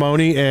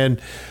ceremony, and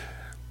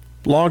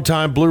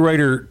longtime Blue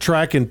Raider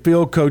track and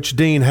field coach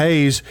Dean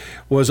Hayes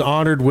was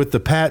honored with the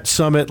Pat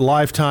Summit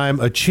Lifetime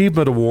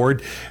Achievement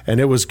Award,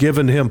 and it was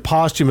given him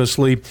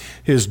posthumously,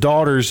 his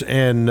daughters,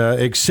 and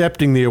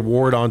accepting the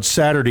award on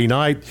Saturday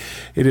night.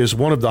 It is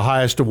one of the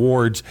highest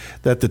awards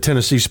that the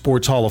Tennessee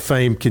Sports Hall of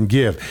Fame can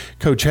give.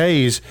 Coach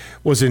Hayes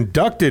was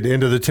inducted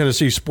into the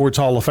Tennessee Sports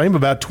Hall of Fame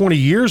about 20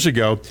 years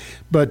ago,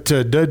 but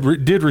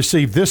did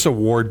receive this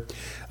award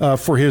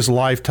for his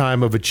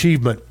lifetime of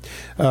achievement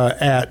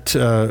at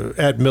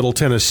Middle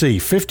Tennessee.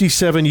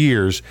 57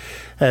 years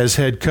as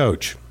head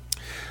coach.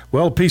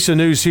 Well, a piece of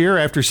news here.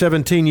 After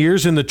 17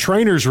 years in the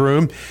trainer's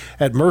room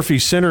at Murphy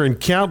Center and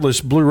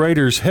countless Blue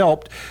Raiders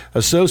helped,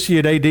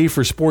 Associate AD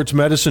for Sports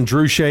Medicine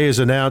Drew Shea has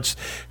announced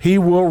he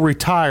will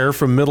retire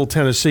from Middle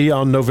Tennessee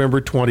on November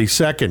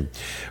 22nd.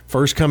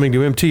 First coming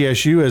to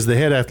MTSU as the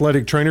head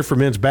athletic trainer for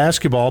men's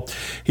basketball,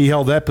 he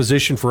held that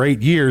position for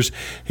 8 years.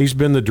 He's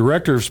been the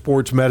director of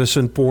sports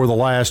medicine for the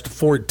last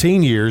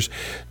 14 years,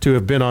 to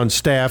have been on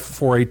staff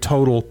for a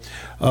total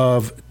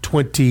of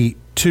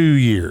 22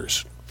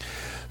 years.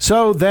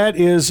 So that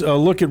is a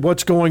look at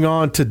what's going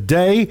on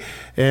today,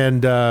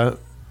 and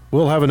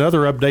we'll have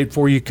another update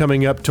for you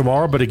coming up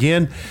tomorrow. But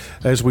again,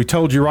 as we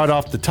told you right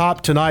off the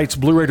top, tonight's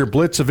Blue Raider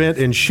Blitz event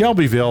in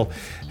Shelbyville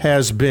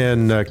has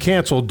been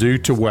canceled due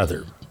to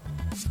weather.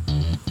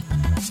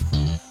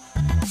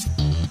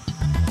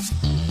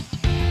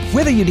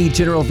 Whether you need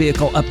general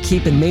vehicle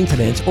upkeep and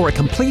maintenance or a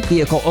complete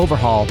vehicle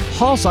overhaul,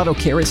 Hall's Auto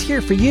Care is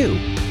here for you.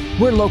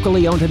 We're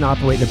locally owned and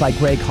operated by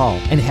Greg Hall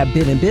and have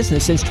been in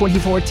business since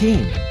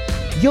 2014.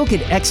 You'll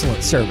get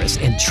excellent service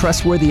and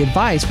trustworthy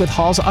advice with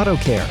Hall's Auto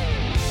Care.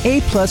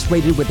 A+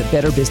 rated with the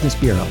Better Business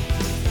Bureau.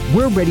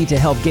 We're ready to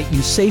help get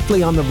you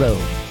safely on the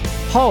road.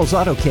 Hall's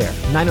Auto Care,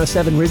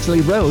 907 Ridgely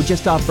Road,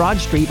 just off Broad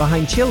Street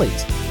behind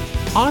Chili's.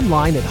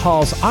 Online at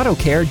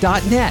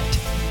hallsautocare.net.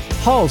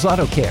 Hall's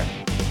Auto Care.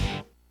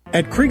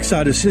 At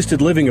Creekside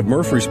Assisted Living of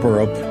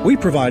Murfreesboro, we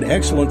provide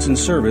excellence in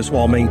service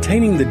while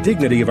maintaining the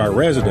dignity of our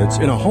residents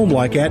in a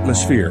home-like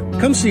atmosphere.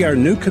 Come see our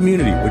new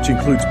community, which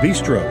includes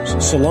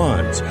bistros,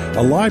 salons,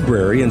 a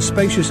library, and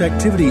spacious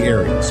activity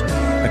areas.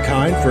 A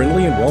kind,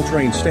 friendly, and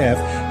well-trained staff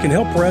can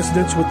help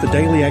residents with the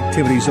daily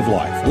activities of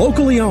life.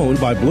 Locally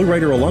owned by Blue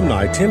Raider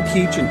alumni Tim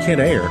Keach and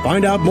Kent Ayer.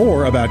 Find out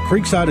more about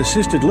Creekside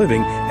Assisted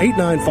Living,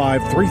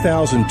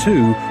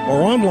 895-3002,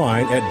 or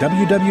online at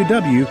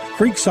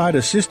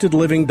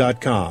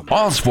www.creeksideassistedliving.com.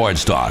 All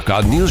sports talk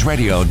on News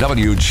Radio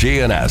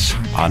WGNS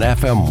on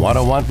FM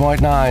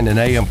 101.9 and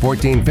AM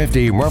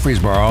 1450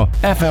 Murfreesboro,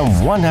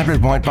 FM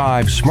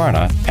 100.5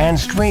 Smyrna, and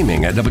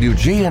streaming at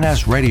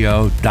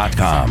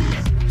WGNSradio.com.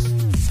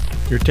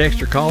 Your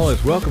text or call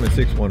is welcome at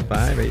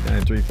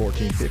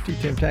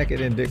 615-893-1450. Tim Tackett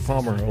and Dick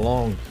Palmer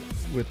along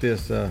with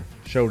this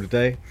show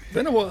today.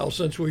 Been a while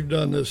since we've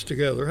done this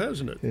together,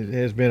 hasn't it? It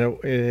has been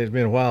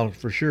a while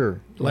for sure.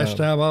 Last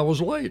time I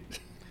was late.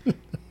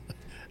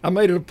 I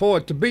made it a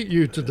point to beat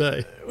you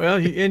today. Well,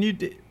 you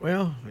did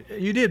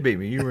beat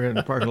me. You were in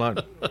the parking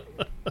lot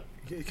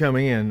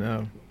coming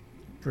in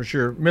for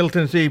sure. Middle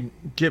Tennessee,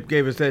 Chip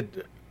gave us that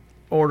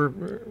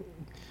order.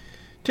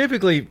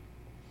 Typically,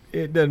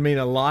 it doesn't mean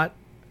a lot.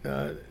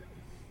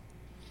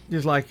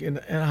 Just like in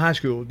high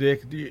school,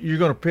 Dick, you're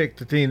going to pick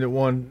the team that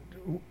won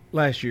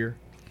last year.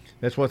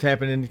 That's what's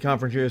happened in the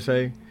Conference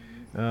USA.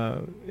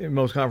 In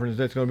most conferences,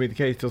 that's going to be the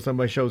case till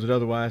somebody shows it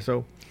otherwise.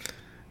 So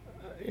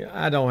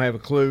I don't have a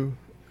clue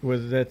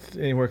whether that's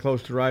anywhere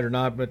close to right or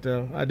not. But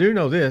I do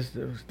know this.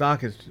 Stock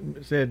has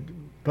said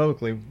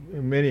publicly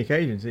on many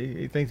occasions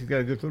he thinks he's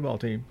got a good football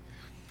team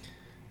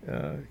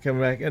coming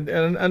back. And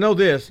I know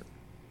this.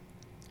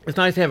 It's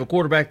nice to have a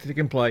quarterback that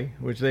can play,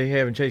 which they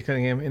have in Chase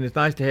Cunningham, and it's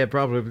nice to have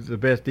probably the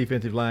best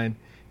defensive line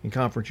in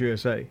Conference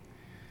USA.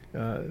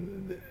 A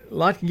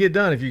lot can get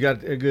done if you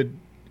got a good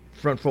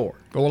front four.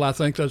 Well, I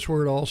think that's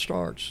where it all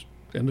starts,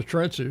 in the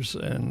trenches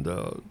and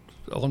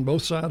on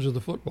both sides of the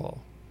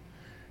football.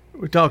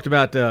 We talked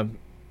about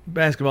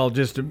basketball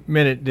just a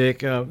minute,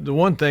 Dick. The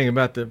one thing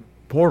about the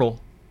portal,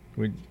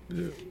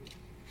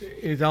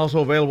 it's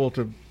also available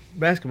to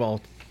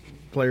basketball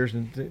players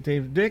and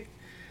teams. Dick,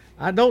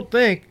 I don't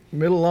think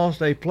Middle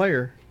lost a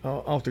player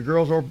off the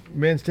girls or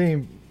men's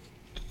team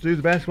through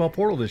the basketball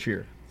portal this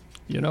year.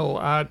 You know,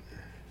 I'm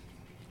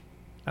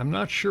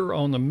not sure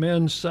on the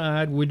men's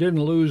side. We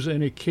didn't lose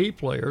any key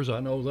players. I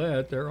know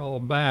that. They're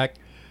all back.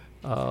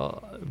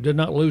 Did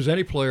not lose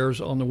any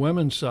players on the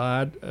women's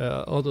side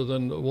other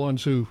than the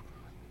ones who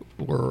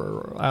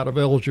were out of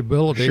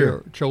eligibility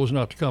or chose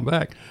not to come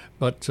back.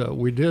 But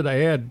we did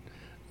add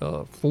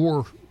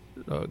 4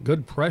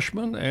 good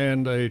freshmen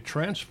and a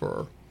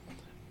transfer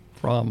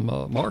from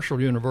Marshall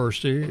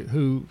University,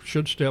 who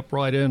should step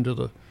right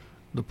into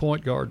the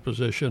point guard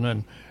position.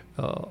 And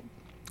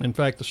in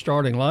fact, the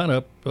starting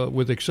lineup,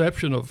 with the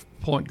exception of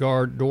point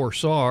guard Dor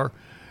Saar,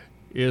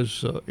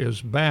 is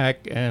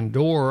back. And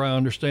Dor, I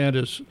understand,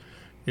 is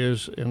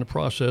in the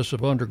process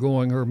of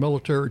undergoing her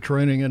military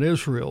training in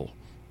Israel.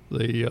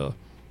 The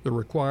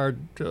required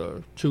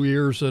 2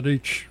 years that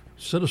each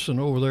citizen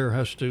over there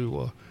has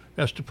to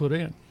put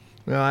in.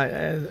 Well,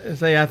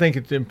 I think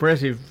it's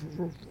impressive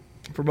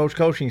for most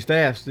coaching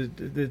staffs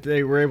that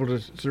they were able to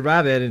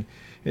survive that, and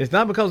it's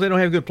not because they don't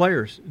have good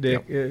players,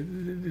 Dick. Yep.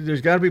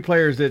 There's got to be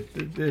players that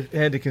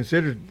had to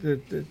consider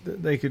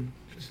that they could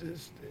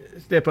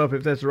step up,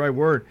 if that's the right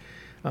word.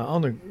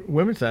 On the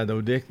women's side,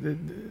 though, Dick,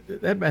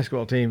 that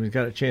basketball team has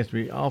got a chance to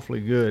be awfully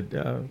good.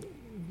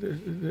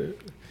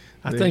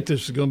 I think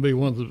this is going to be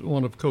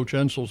one of Coach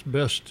Ensel's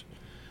best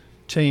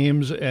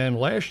teams, and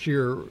last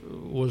year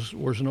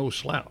was no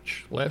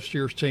slouch. Last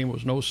year's team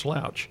was no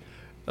slouch.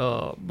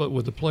 But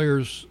with the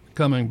players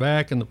coming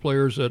back and the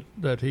players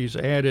that he's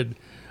added,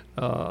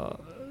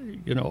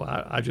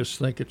 I just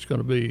think it's going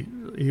to be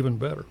even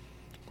better.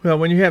 Well,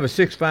 when you have a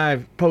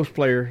 6'5" post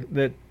player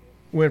that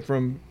went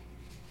from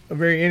a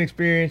very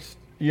inexperienced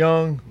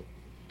young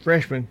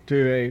freshman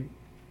to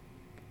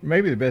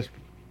maybe the best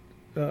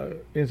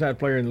inside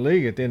player in the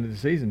league at the end of the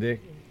season,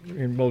 Dick,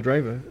 in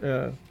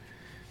Boldreva,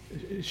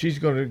 she's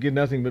going to get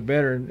nothing but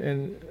better.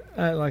 And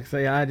I like to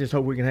say, I just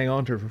hope we can hang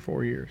on to her for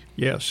 4 years.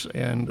 Yes,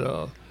 and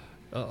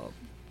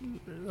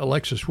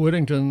Alexis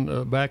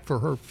Whittington back for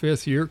her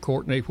 5th year.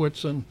 Courtney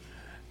Whitson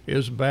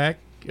is back.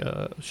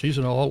 She's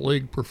an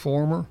all-league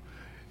performer.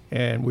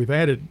 And we've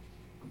added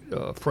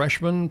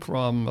freshmen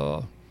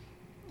from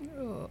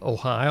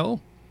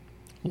Ohio.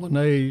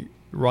 Lene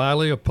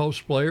Riley, a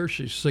post player.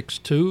 She's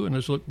 6'2" and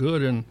has looked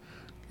good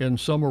in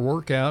summer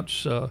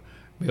workouts.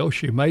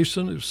 Miyoshi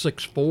Mason, who's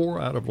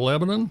 6'4", out of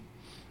Lebanon,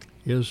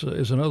 is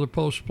another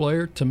post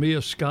player.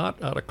 Tamia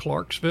Scott out of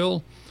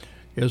Clarksville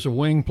is a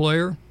wing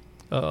player.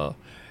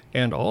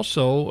 And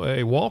also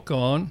a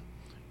walk-on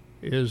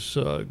is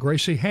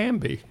Gracie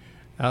Hamby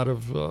out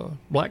of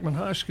Blackman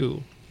High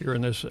School here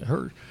in this.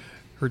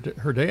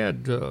 Her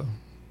dad,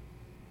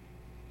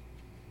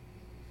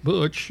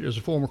 Butch, is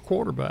a former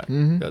quarterback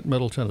at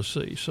Middle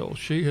Tennessee. So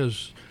she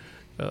has,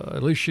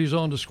 at least she's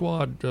on the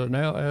squad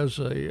now as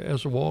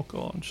a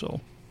walk-on. So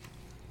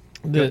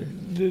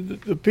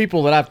the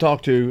people that I've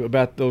talked to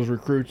about those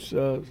recruits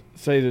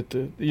say that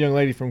the young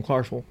lady from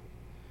Clarksville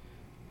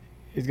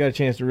has got a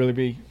chance to really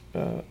be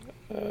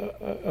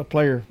a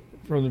player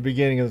from the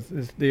beginning of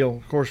this deal.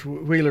 Of course,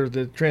 Wheeler,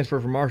 the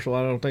transfer from Marshall,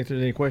 I don't think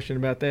there's any question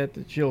about that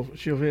she'll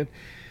fit.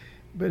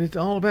 But it's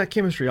all about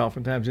chemistry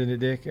oftentimes, isn't it,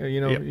 Dick?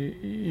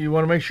 You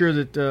want to make sure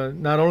that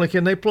not only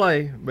can they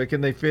play, but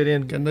can they fit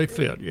in? Can they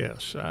fit,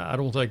 yes. I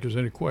don't think there's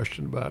any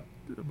question about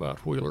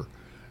Wheeler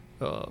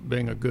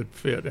being a good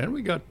fit. And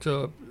we got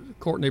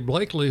Courtney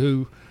Blakely,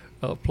 who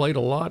played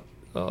a lot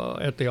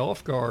at the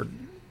off-guard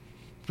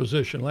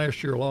position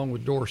last year along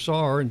with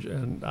Dorsar,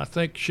 and I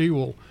think she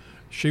will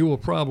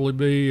probably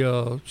be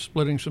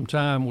splitting some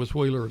time with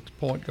Wheeler at the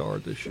point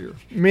guard this year.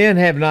 Men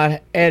have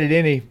not added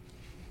any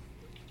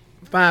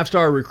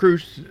five-star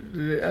recruits.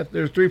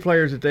 There's 3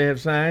 players that they have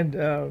signed,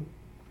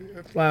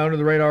 fly under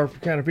the radar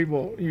kind of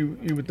people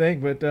you would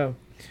think, but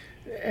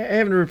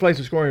having to replace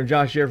the scoring of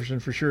Josh Jefferson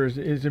for sure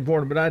is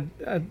important. But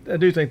I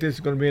do think this is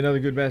going to be another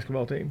good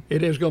basketball team.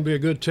 It is going to be a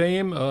good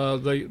team.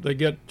 They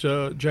get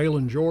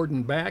Jalen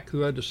Jordan back,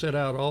 who had to sit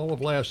out all of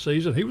last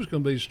season. He was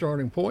going to be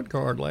starting point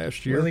guard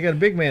last year. Well, they got a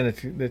big man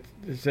that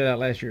sat out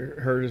last year,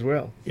 hurt as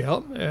well. Yeah,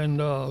 and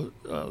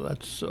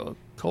that's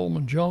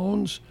Coleman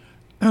Jones.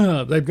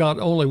 They've got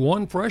only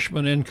one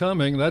freshman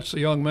incoming. That's the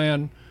young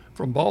man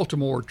from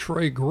Baltimore,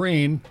 Trey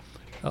Green,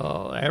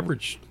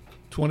 averaged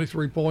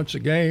 23 points a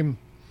game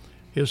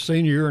his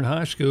senior year in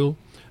high school.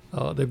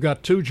 They've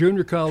got 2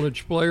 junior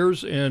college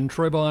players in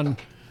Trayvon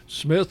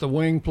Smith, a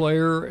wing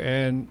player,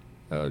 and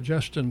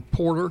Justin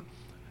Porter,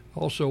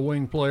 also a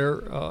wing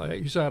player.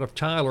 He's out of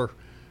Tyler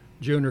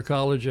Junior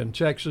College in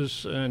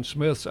Texas, and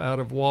Smith's out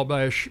of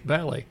Wabash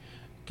Valley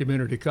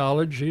Community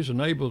College. He's a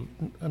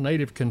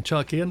native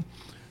Kentuckian.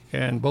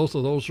 And both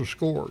of those are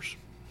scorers.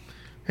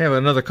 Have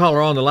another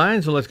caller on the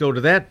line, so let's go to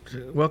that.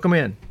 Welcome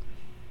in.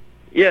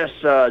 Yes,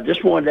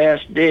 just wanted to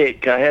ask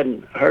Dick. I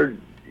hadn't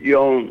heard you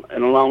on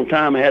in a long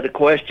time. I had a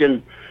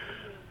question.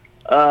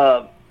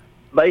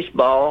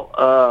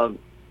 Baseball,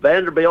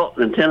 Vanderbilt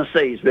and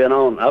Tennessee's been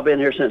on. I've been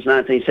here since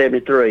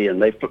 1973,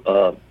 and they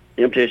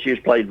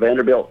MTSU's played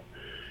Vanderbilt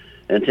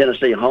and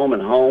Tennessee home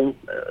and home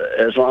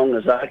as long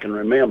as I can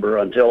remember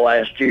until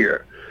last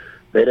year.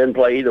 They didn't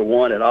play either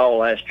one at all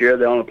last year.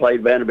 They only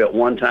played Vanderbilt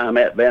one time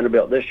at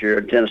Vanderbilt this year,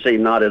 and Tennessee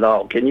not at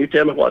all. Can you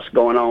tell me what's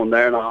going on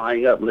there, and I'll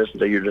hang up and listen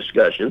to your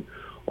discussion,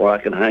 or I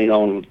can hang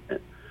on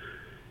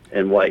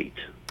and wait.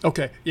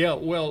 Okay. Yeah.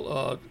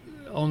 Well,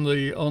 on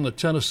the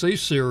Tennessee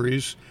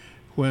series,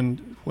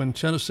 when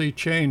Tennessee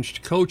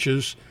changed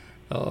coaches,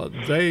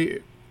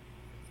 we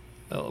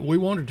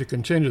wanted to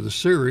continue the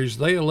series.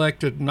 They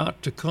elected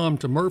not to come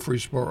to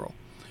Murfreesboro.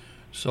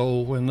 So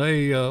when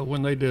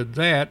they did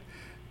that,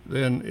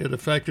 then it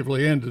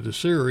effectively ended the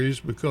series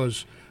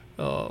because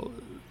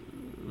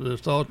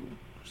the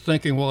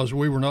thinking was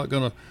we were not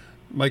going to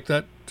make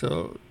that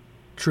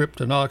trip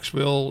to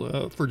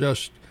Knoxville for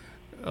just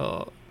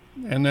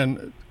and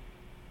then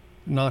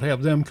not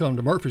have them come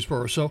to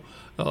Murfreesboro. So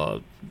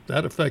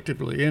that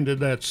effectively ended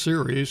that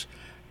series,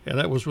 and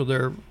that was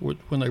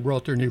when they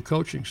brought their new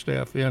coaching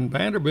staff in.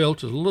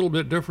 Vanderbilt is a little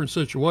bit different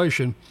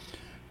situation,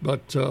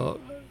 but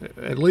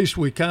at least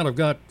we kind of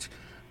got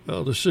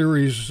the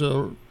series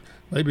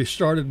maybe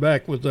started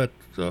back with that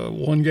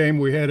one game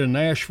we had in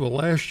Nashville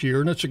last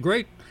year, and it's a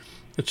great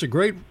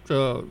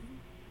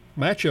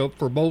matchup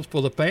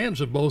for the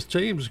fans of both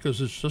teams because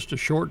it's just a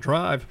short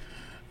drive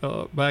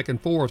back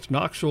and forth.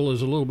 Knoxville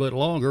is a little bit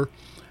longer,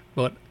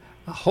 but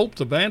I hope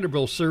the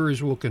Vanderbilt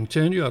series will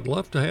continue. I'd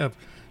love to have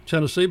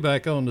Tennessee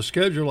back on the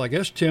schedule. I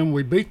guess, Tim,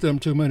 we beat them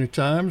too many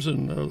times,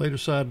 and they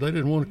decided they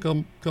didn't want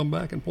to come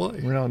back and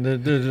play. Well,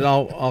 there's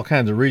all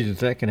kinds of reasons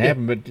that can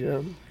happen, but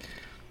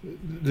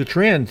the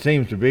trend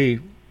seems to be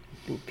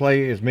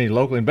play as many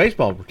locally in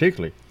baseball,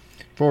 particularly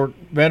for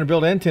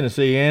Vanderbilt and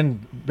Tennessee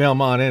and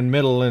Belmont and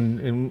Middle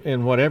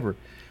and whatever,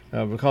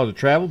 because of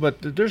travel.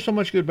 But there's so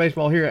much good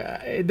baseball here.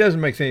 It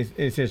doesn't make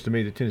any sense to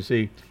me that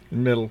Tennessee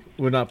and Middle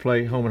would not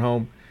play home and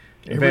home,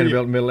 and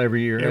Vanderbilt and Middle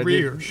every year. Every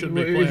year should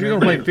be. If you're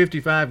going to play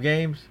 55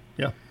 games,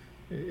 yeah,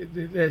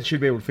 that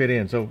should be able to fit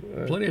in. So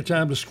plenty of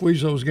time to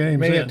squeeze those games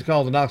maybe in. Have to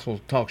call the Knoxville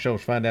talk show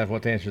to find out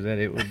what the answer to that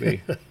it would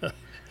be.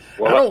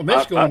 Well, I don't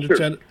miss going to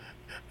Tennessee.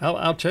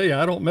 I'll tell you,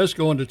 I don't miss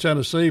going to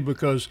Tennessee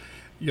because,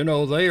 they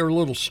are a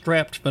little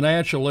strapped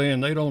financially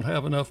and they don't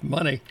have enough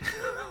money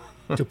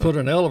to put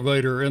an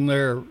elevator in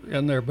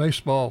their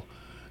baseball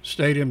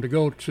stadium to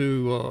go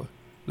to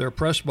their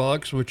press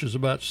box, which is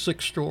about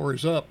 6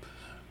 stories up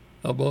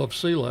above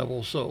sea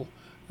level. So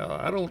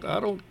I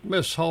don't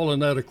miss hauling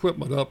that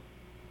equipment up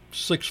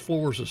 6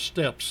 floors of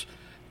steps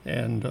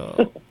and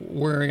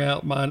wearing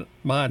out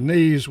my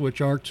knees,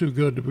 which aren't too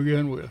good to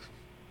begin with.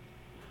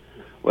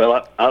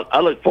 Well, I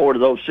look forward to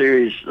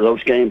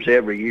those games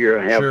every year.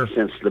 I have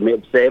since the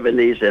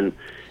mid-'70s, and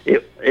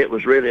it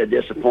was really a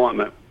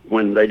disappointment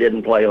when they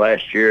didn't play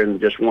last year and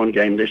just one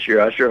game this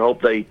year. I sure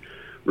hope they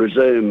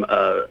resume.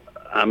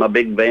 I'm a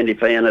big Vandy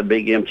fan, a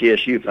big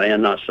MTSU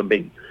fan, not so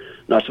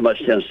much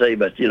Tennessee,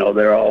 but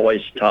they're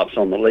always tops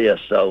on the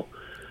list. So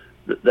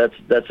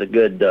that's a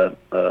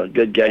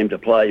good game to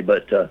play.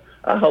 But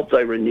I hope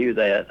they renew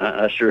that.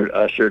 I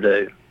sure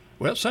do.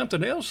 Well,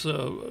 something else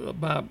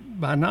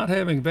by not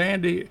having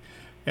Vandy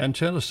and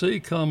Tennessee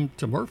come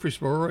to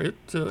Murfreesboro,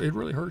 it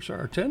really hurts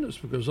our attendance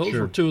because those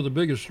were two of the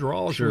biggest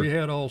draws we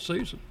had all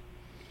season.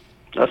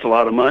 That's a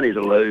lot of money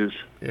to lose.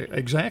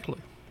 Exactly.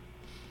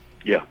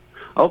 Yeah.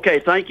 Okay,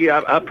 thank you.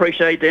 I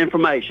appreciate the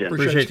information.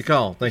 Appreciate the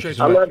call. Thank you.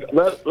 I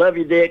love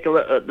you, Dick.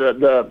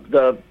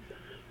 The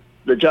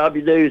job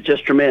you do is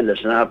just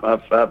tremendous, and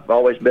I've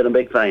always been a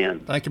big fan.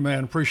 Thank you,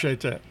 man. Appreciate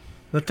that.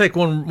 Let's take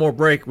one more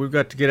break. We've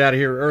got to get out of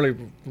here early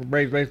for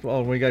Braves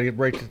baseball. We got to get a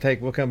break to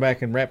take. We'll come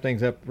back and wrap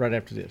things up right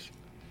after this.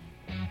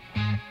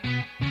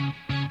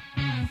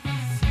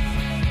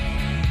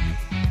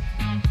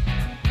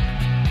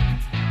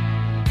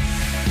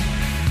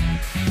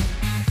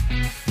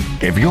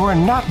 If you're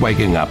not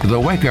waking up to the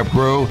Wake Up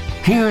Crew,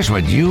 here's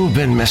what you've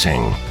been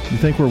missing. You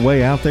think we're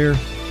way out there?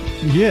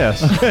 Yes.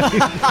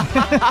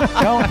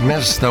 Don't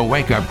miss the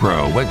Wake Up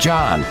Crew with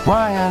John,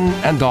 Ryan,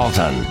 and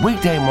Dalton.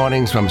 Weekday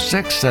mornings from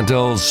 6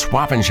 until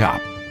Swap and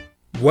Shop.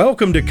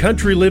 Welcome to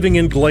Country Living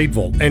in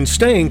Gladeville and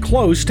staying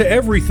close to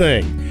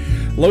everything.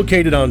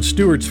 Located on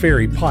Stewart's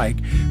Ferry Pike,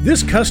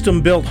 this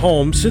custom-built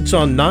home sits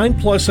on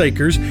 9+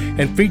 acres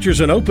and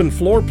features an open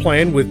floor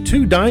plan with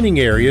 2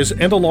 dining areas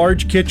and a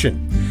large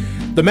kitchen.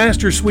 The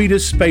master suite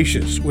is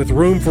spacious, with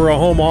room for a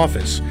home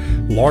office,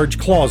 large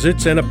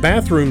closets, and a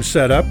bathroom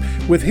setup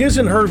with his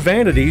and her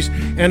vanities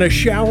and a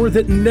shower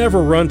that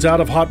never runs out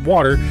of hot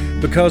water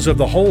because of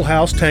the whole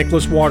house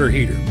tankless water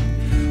heater.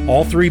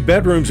 All 3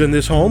 bedrooms in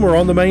this home are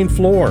on the main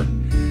floor.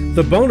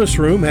 The bonus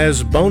room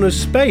has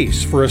bonus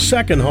space for a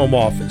second home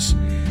office.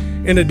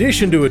 In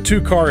addition to a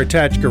 2-car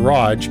attached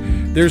garage,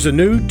 there's a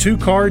new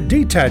 2-car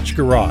detached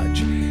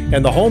garage,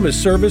 and the home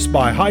is serviced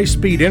by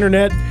high-speed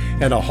internet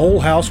and a whole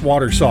house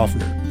water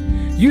softener.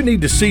 You need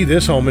to see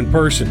this home in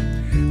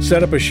person.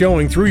 Set up a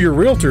showing through your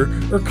realtor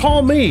or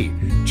call me.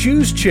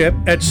 Choose Chip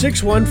at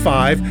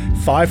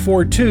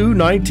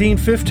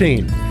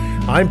 615-542-1915.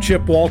 I'm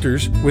Chip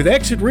Walters with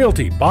Exit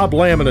Realty, Bob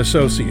Lamb &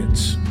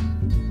 Associates.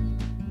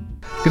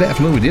 Good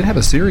afternoon. We did have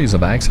a series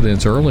of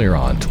accidents earlier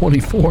on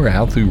 24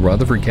 out through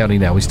Rutherford County.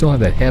 Now we still have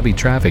that heavy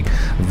traffic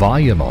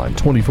volume on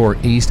 24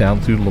 east out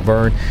through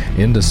Laverne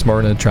into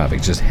Smyrna. Traffic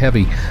just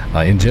heavy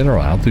in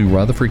general out through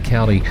Rutherford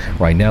County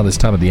right now this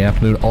time of the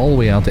afternoon, all the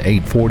way out to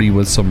 840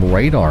 with some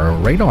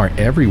radar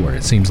everywhere,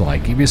 it seems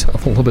like. Give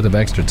yourself a little bit of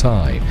extra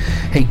time.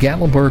 Hey,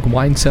 Gatlinburg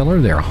Wine Cellar,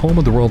 they're home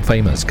of the world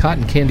famous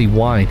cotton candy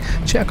wine.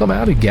 Check them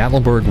out at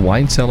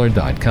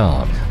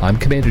GatlinburgWineCellar.com. I'm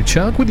Commander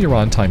Chuck with your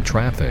on-time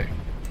traffic.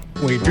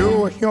 We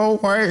do it your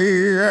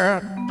way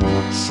at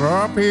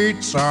Sir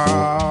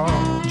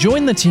Pizza.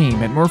 Join the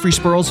team at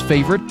Murfreesboro's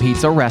favorite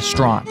pizza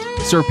restaurant.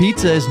 Sir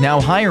Pizza is now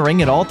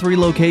hiring at all 3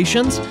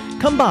 locations.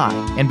 Come by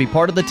and be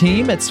part of the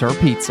team at Sir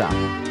Pizza.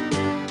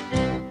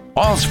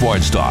 All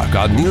Sports Talk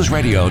on News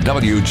Radio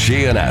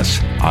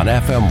WGNS on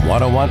FM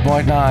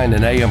 101.9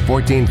 and AM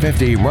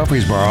 1450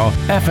 Murfreesboro,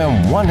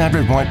 FM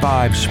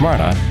 100.5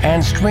 Smyrna,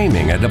 and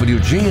streaming at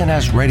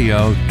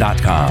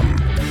WGNSradio.com.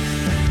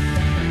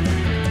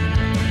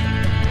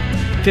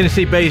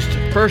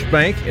 Tennessee-based First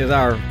Bank is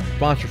our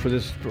sponsor for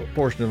this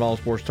portion of All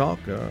Sports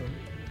Talk.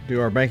 Do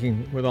our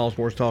banking with All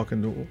Sports Talk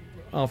in the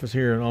office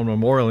here on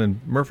Memorial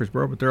in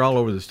Murfreesboro, but they're all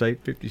over the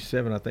state.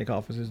 57, I think,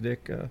 offices,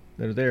 Dick, that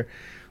are there.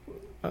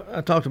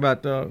 I talked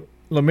about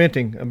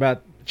lamenting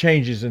about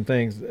changes and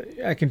things.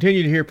 I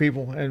continue to hear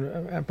people,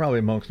 and I'm probably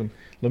amongst them,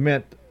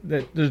 lament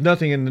that there's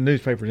nothing in the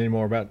newspapers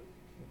anymore about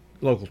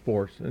local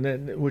sports,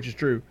 and which is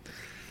true.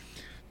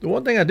 The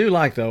one thing I do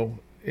like, though,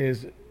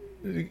 is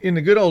in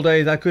the good old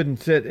days, I couldn't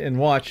sit and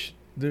watch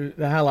the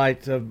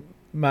highlights of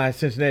my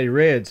Cincinnati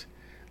Reds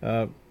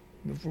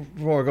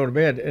before I go to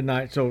bed at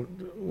night. So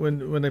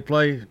when they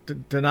play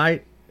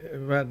tonight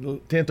about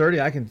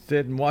 10:30, I can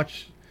sit and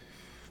watch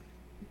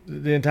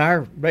the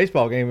entire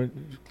baseball game,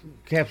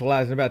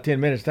 capsulized in about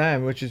 10 minutes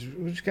time, which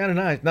is kind of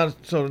nice.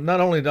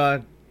 Not only do I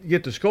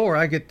get to score,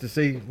 I get to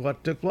see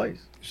what took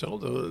place. So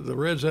the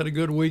Reds had a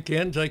good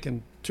weekend,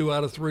 taking 2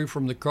 out of 3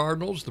 from the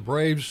Cardinals. The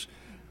Braves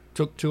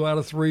took 2 out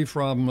of 3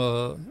 from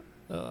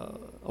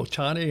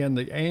Ohtani and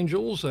the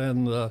Angels,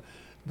 and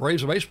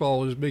Braves baseball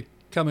will be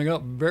coming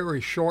up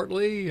very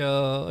shortly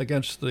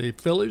against the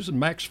Phillies and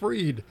Max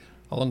Fried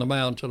on the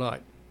mound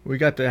tonight. We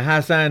got the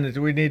high sign that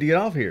we need to get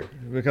off here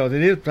because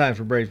it is time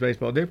for Braves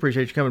baseball. I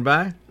appreciate you coming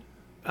by.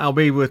 I'll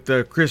be with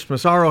Chris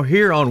Massaro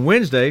here on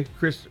Wednesday.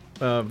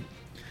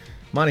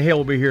 Monty Hale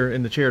will be here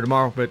in the chair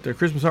tomorrow, but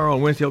Chris Massaro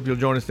on Wednesday. Hope you'll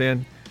join us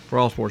then for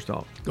All Sports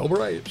Talk. Go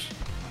Braves.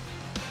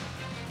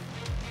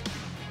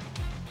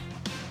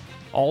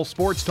 All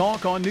Sports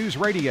Talk on News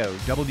Radio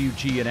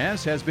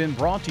WGNS has been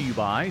brought to you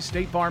by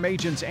State Farm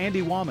agents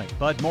Andy Womack,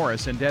 Bud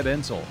Morris, and Deb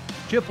Ensel.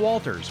 Chip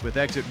Walters with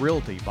Exit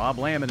Realty, Bob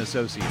Lamb and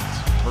Associates.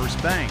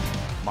 First Bank,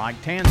 Mike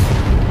Tansel.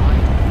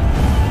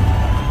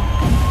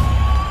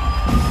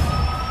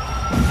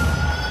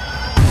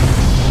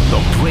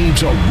 The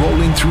Braves are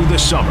rolling through the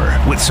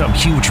summer with some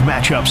huge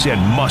matchups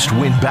and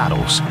must-win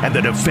battles, and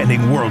the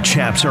defending world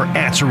champs are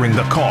answering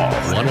the call.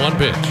 1-1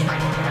 pitch.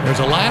 There's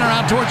a liner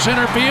out towards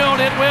center field.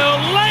 It will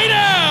lay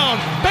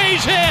down.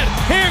 Base hit.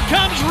 Here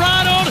comes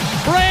Ronald.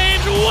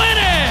 Braves win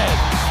it.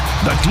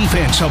 The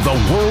defense of the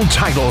world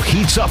title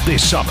heats up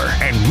this summer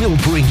and will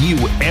bring you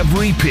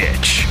every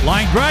pitch.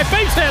 Line drive.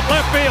 Base hit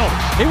left field.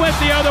 He went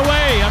the other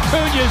way.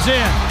 Acuña's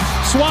in.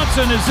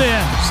 Swanson is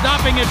in.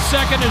 Stopping at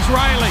second is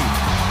Riley.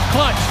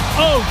 Clutch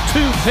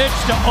 0-2 pitch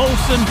to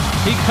Olsen.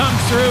 He comes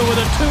through with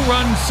a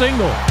 2-run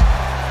single.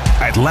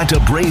 Atlanta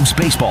Braves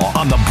baseball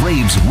on the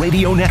Braves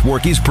Radio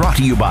Network is brought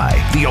to you by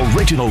the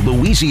original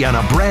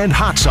Louisiana brand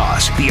hot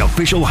sauce, the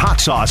official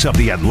hot sauce of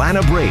the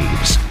Atlanta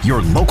Braves.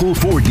 Your local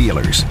Ford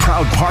dealers,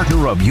 proud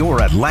partner of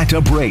your Atlanta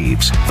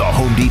Braves. The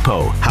Home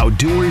Depot, how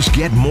doers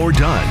get more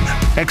done.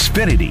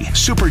 Xfinity,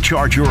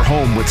 supercharge your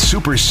home with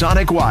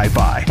supersonic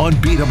Wi-Fi.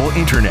 Unbeatable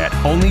internet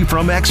only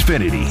from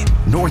Xfinity.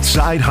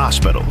 Northside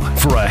Hospital,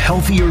 for a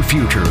healthier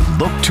future,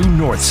 look to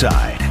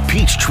Northside.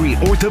 Peachtree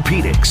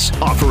Orthopedics,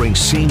 offering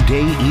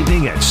same-day, evening,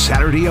 and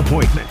Saturday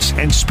appointments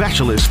and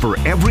specialists for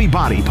every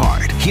body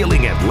part.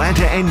 Healing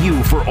Atlanta and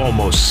you for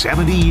almost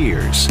 70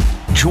 years.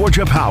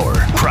 Georgia Power,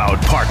 proud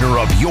partner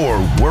of your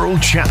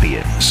world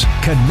champions.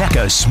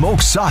 Conecuh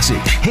Smoked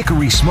Sausage,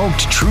 hickory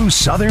smoked true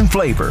southern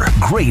flavor,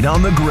 great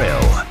on the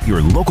grill.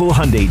 Your local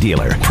Hyundai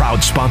dealer,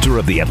 proud sponsor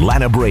of the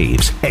Atlanta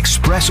Braves.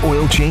 Express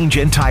Oil Change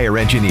and Tire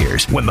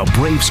Engineers. When the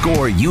Braves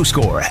score, you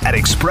score at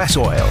Express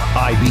Oil.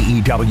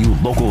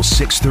 IBEW Local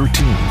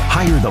 613.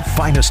 Hire the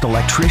finest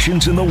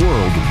electricians in the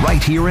world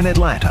right here in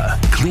Atlanta.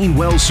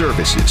 Cleanwell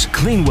Services,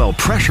 Cleanwell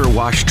Pressure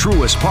Wash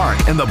Truist Park,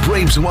 and the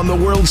Braves won the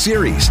World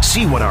Series.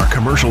 See what our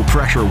commercial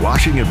pressure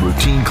washing and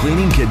routine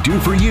cleaning can do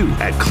for you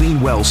at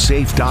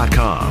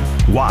cleanwellsafe.com.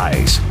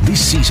 Wise,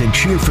 this season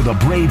cheer for the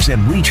Braves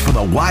and reach for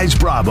the Wise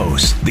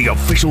Bravos, the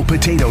official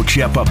potato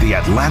chip of the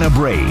Atlanta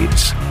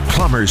Braves.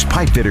 Plumbers,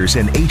 pipe fitters,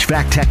 and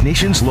HVAC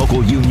technicians,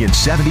 Local Union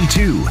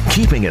 72.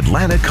 Keeping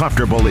Atlanta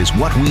comfortable is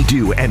what we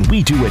do, and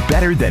we do it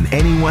better than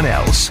anyone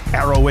else.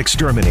 Arrow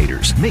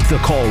Exterminators. Make the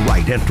call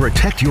right and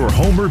protect your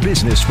home or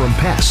business from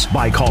pests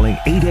by calling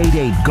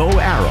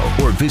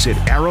 888-GO-ARROW or visit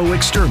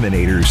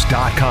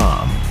arrowexterminators.com.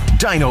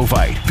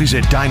 Dinovite.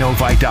 Visit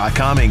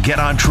dinovite.com and get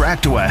on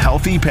track to a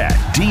healthy pet.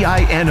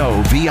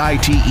 DINOVITE.com.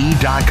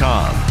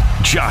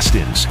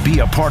 Jostens. Be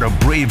a part of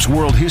Braves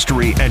world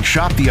history and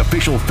shop the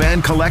official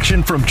fan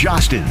collection from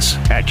Jostens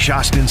at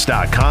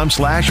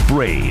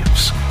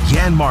jostens.com/Braves.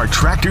 Yanmar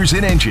Tractors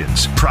and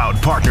Engines,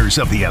 proud partners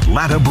of the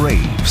Atlanta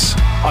Braves.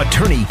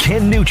 Attorney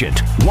Ken Nugent.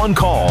 One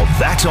call,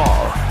 that's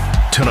all.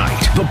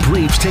 Tonight, the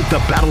Braves take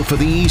the battle for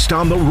the East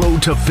on the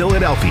road to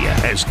Philadelphia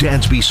as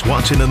Dansby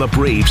Swanson and the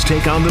Braves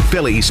take on the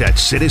Phillies at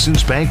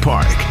Citizens Bank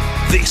Park.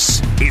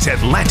 This is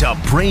Atlanta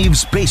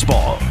Braves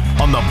baseball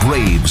on the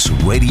Braves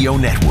Radio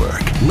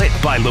Network, lit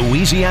by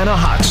Louisiana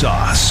Hot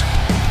Sauce.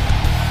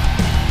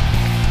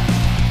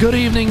 Good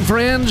evening,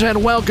 friends,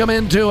 and welcome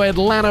into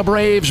Atlanta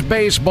Braves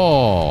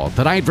baseball.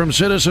 Tonight from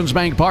Citizens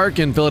Bank Park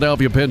in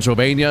Philadelphia,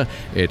 Pennsylvania,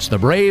 it's the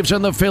Braves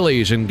and the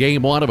Phillies in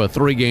Game 1 of a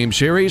 3-game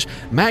series.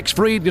 Max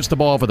Fried gets the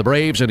ball for the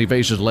Braves, and he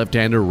faces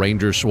left-hander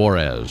Ranger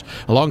Suarez.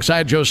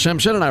 Alongside Joe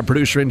Simpson and our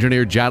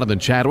producer-engineer Jonathan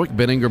Chadwick,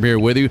 Ben Ingram here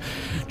with you.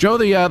 Joe,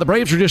 the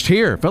Braves are just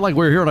here. Felt like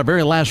we were here on our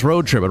very last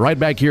road trip, but right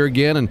back here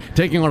again and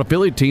taking on a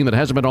Philly team that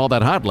hasn't been all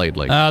that hot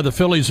lately. The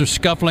Phillies are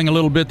scuffling a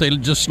little bit. They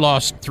just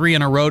lost 3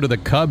 in a row to the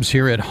Cubs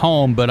here at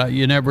home, but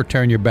you never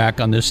turn your back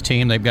on this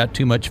team. They've got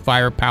too much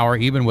firepower,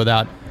 even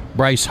without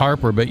Bryce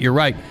Harper. But you're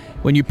right.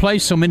 When you play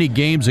so many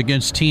games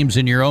against teams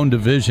in your own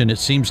division, it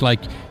seems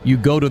like you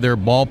go to their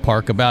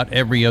ballpark about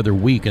every other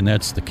week, and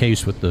that's the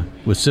case with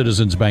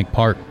Citizens Bank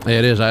Park.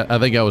 It is. I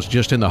think I was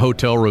just in the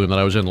hotel room that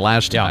I was in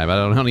last time. I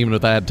don't even know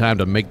if I had time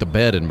to make the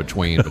bed in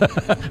between.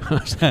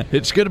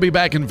 It's good to be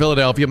back in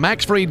Philadelphia.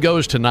 Max Fried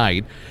goes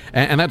tonight,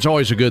 and that's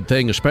always a good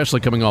thing, especially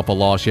coming off a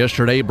loss.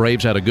 Yesterday,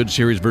 Braves had a good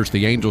series versus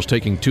the Angels,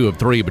 taking 2 of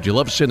 3, but you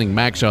love sending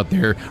Max out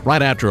there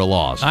right after a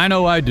loss. I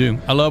know I do.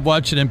 I love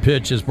watching him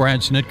pitch, as Brian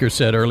Snitker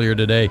said earlier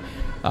today.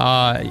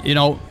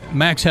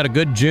 Max had a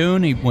good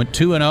June. He went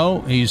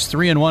 2-0. He's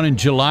 3-1 in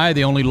July.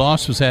 The only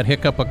loss was that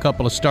hiccup a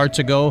couple of starts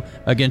ago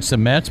against the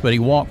Mets, but he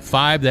walked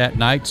 5 that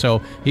night, so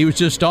he was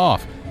just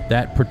off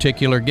that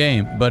particular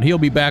game. But he'll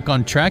be back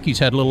on track. He's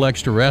had a little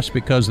extra rest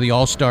because of the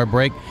All-Star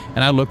break,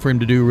 and I look for him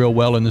to do real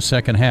well in the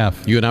second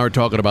half. You and I were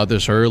talking about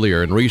this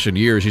earlier. In recent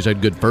years, he's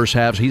had good first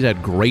halves. He's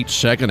had great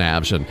second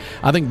halves. And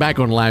I think back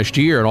on last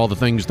year and all the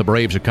things the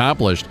Braves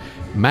accomplished,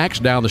 Max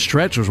down the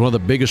stretch was one of the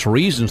biggest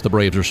reasons the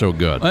Braves are so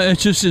good.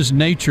 It's just his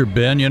nature,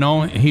 Ben. You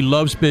know, he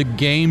loves big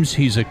games.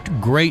 He's a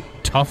great,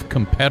 tough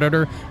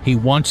competitor. He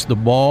wants the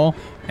ball.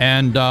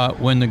 And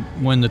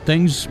when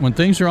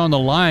things are on the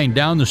line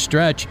down the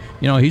stretch,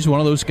 you know, he's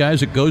one of those guys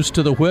that goes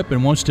to the whip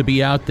and wants to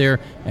be out there,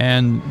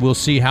 and we'll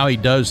see how he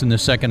does in the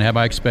second half.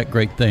 I expect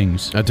great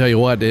things. I tell you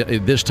what,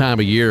 this time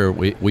of year,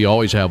 we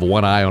always have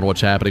one eye on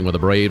what's happening with the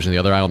Braves and the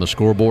other eye on the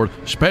scoreboard,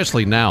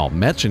 especially now.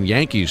 Mets and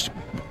Yankees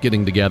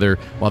getting together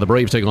while the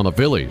Braves take on the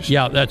Phillies.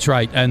 Yeah, that's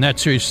right. And that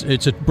series,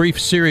 it's a brief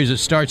series. It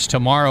starts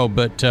tomorrow,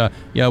 but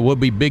we'll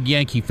be big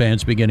Yankee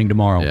fans beginning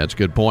tomorrow. Yeah, that's a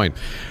good point.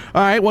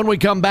 All right, when we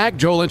come back,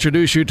 Joe will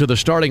introduce you to the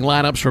starting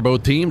lineups for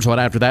both teams. Right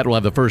after that, we'll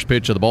have the first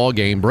pitch of the ball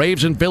game.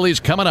 Braves and Phillies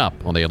coming up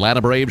on the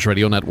Atlanta Braves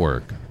Radio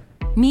Network.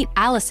 Meet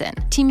Allison,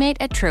 teammate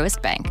at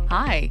Truist Bank.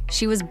 Hi.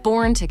 She was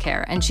born to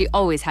care, and she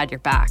always had your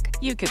back.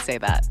 You could say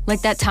that.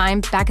 Like that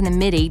time back in the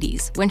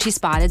mid-'80s when she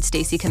spotted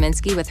Stacey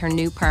Kaminsky with her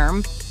new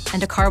perm,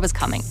 and a car was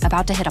coming,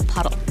 about to hit a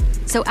puddle.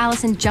 So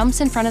Allison jumps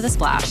in front of the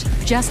splash,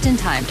 just in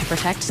time to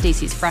protect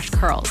Stacey's fresh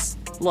curls.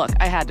 Look,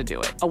 I had to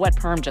do it. A wet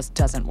perm just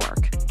doesn't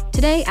work.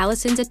 Today,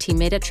 Allison's a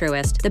teammate at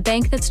Truist, the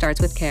bank that starts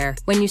with care.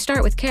 When you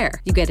start with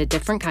care, you get a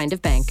different kind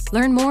of bank.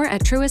 Learn more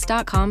at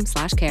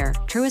truist.com/care.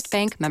 Truist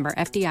Bank, member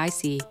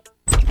FDIC.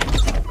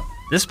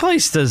 This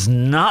place does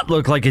not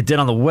look like it did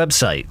on the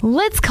website.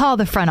 Let's call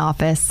the front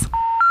office.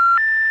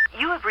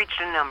 You have reached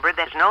a number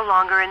that's no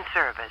longer in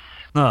service.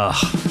 Ugh.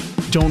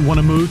 Don't want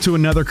to move to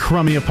another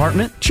crummy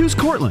apartment? Choose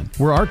Cortland,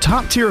 where our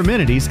top-tier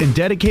amenities and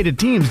dedicated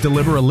teams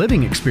deliver a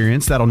living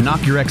experience that'll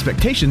knock your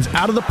expectations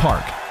out of the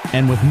park.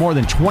 And with more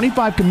than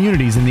 25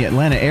 communities in the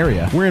Atlanta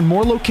area, we're in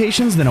more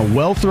locations than a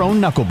well-thrown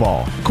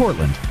knuckleball.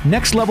 Cortland,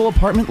 next-level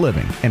apartment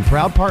living, and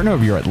proud partner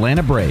of your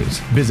Atlanta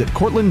Braves. Visit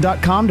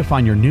Cortland.com to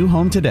find your new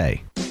home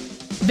today.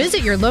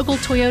 Visit your local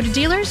Toyota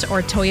dealers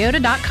or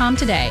Toyota.com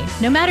today.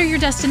 No matter your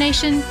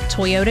destination,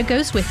 Toyota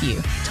goes with you.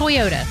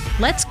 Toyota,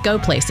 let's go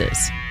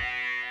places.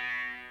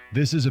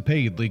 This is a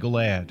paid legal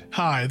ad.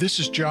 Hi, this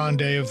is John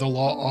Day of the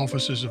Law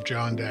Offices of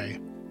John Day.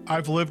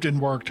 I've lived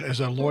and worked as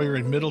a lawyer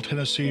in Middle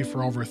Tennessee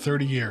for over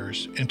 30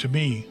 years, and to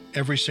me,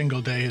 every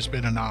single day has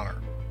been an honor.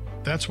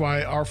 That's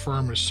why our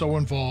firm is so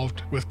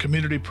involved with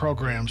community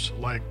programs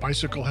like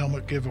bicycle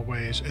helmet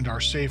giveaways and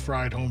our Safe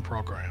Ride Home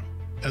program.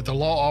 At the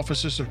Law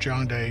Offices of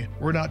John Day,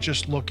 we're not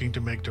just looking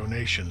to make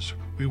donations.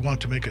 We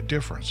want to make a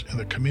difference in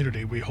the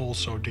community we hold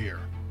so dear.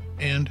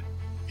 And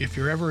if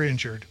you're ever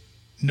injured,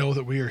 know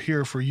that we are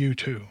here for you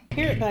too.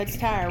 Here at Bud's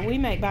Tire, we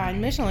make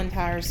buying Michelin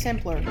tires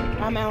simpler.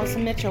 I'm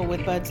Allison Mitchell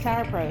with Bud's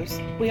Tire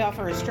Pros. We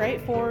offer a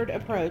straightforward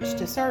approach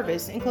to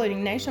service,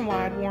 including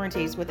nationwide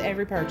warranties with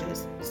every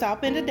purchase.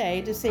 Stop in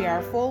today to see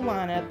our full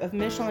lineup of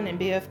Michelin and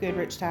BF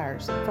Goodrich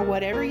tires. For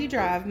whatever you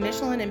drive,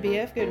 Michelin and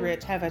BF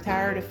Goodrich have a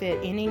tire to fit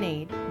any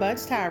need.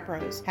 Bud's Tire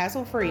Pros,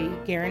 hassle-free,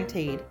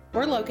 guaranteed.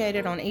 We're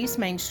located on East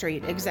Main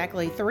Street,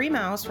 exactly 3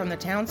 miles from the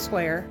town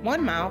square,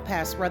 1 mile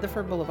past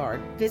Rutherford Boulevard.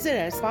 Visit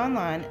us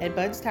online at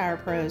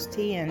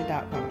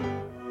budstireprostn.com.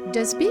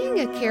 Does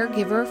being a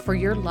caregiver for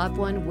your loved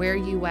one wear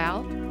you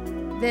out?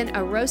 Then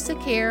Arosa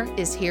Care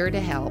is here to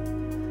help.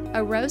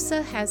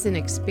 Arosa has an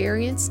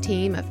experienced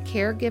team of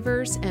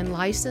caregivers and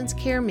licensed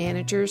care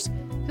managers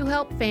who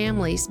help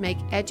families make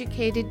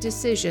educated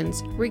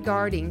decisions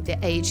regarding the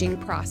aging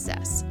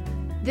process.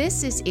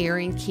 This is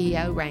Erin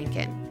Keogh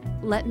Rankin.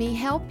 Let me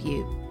help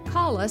you.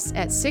 Call us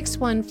at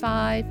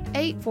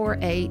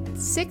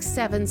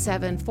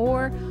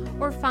 615-848-6774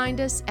 or find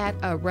us at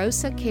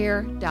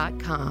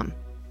arosacare.com.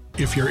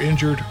 If you're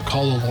injured,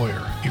 call a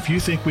lawyer. If you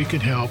think we can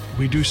help,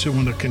 we do so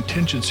on a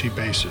contingency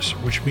basis,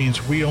 which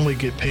means we only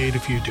get paid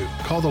if you do.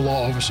 Call the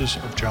Law Offices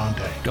of John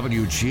Day.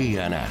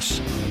 WGNS.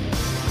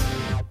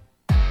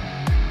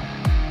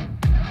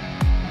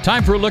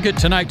 Time for a look at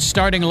tonight's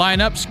starting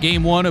lineups.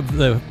 Game 1 of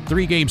the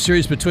 3-game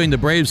series between the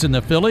Braves and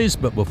the Phillies.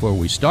 But before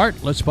we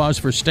start, let's pause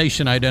for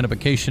station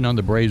identification on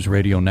the Braves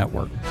Radio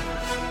Network.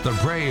 The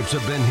Braves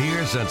have been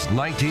here since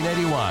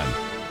 1981.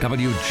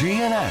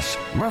 WGNS,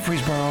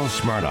 Murfreesboro,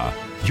 Smyrna,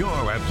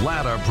 your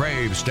Atlanta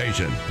Braves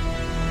station.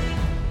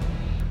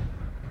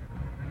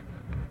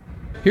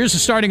 Here's the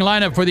starting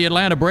lineup for the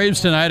Atlanta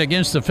Braves tonight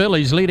against the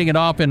Phillies. Leading it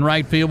off in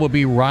right field will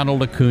be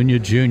Ronald Acuna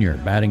Jr.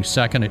 Batting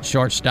second at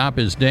shortstop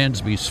is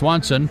Dansby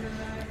Swanson.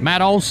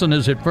 Matt Olson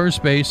is at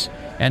first base,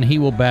 and he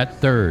will bat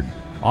third.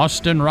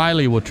 Austin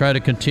Riley will try to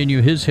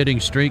continue his hitting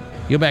streak.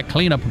 He'll bat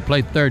cleanup and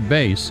play third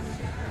base.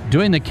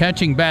 Doing the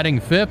catching, batting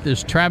fifth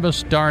is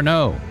Travis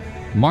d'Arnaud.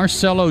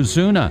 Marcell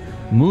Ozuna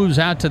moves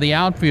out to the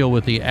outfield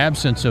with the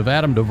absence of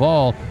Adam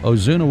Duvall.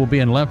 Ozuna will be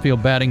in left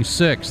field batting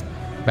sixth.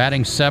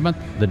 Batting seventh,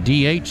 the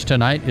DH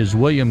tonight is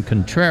William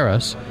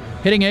Contreras.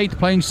 Hitting eighth,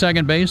 playing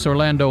second base,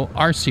 Orlando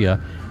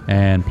Arcia.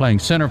 And playing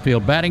center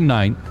field, batting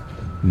ninth,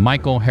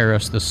 Michael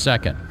Harris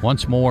II.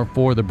 Once more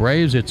for the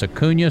Braves, it's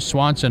Acuna,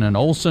 Swanson, and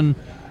Olson,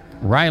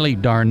 Riley,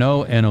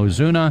 d'Arnaud, and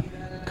Ozuna,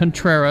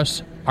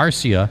 Contreras,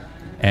 Arcia,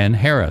 and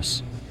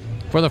Harris.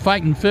 For the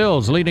Fightin'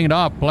 Phils, leading it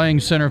off, playing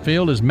center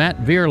field is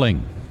Matt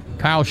Vierling.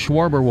 Kyle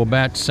Schwarber will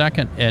bat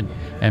second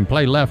and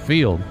play left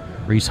field.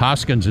 Rhys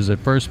Hoskins is at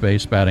first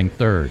base, batting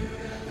third.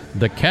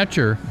 The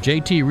catcher,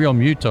 JT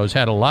Realmuto, has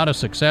had a lot of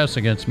success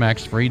against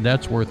Max Fried.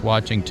 That's worth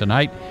watching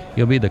tonight.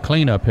 He'll be the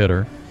cleanup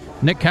hitter.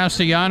 Nick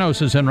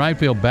Castellanos is in right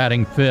field,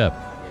 batting fifth.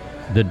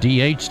 The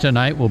DH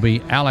tonight will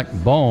be Alec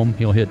Bohm.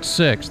 He'll hit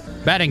sixth.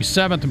 Batting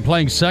seventh and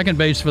playing second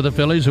base for the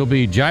Phillies will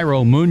be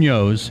Jairo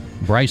Munoz.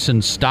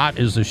 Bryson Stott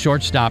is the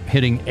shortstop,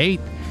 hitting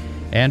eighth.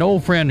 And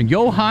old friend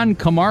Johan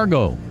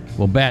Camargo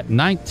will bat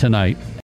ninth tonight.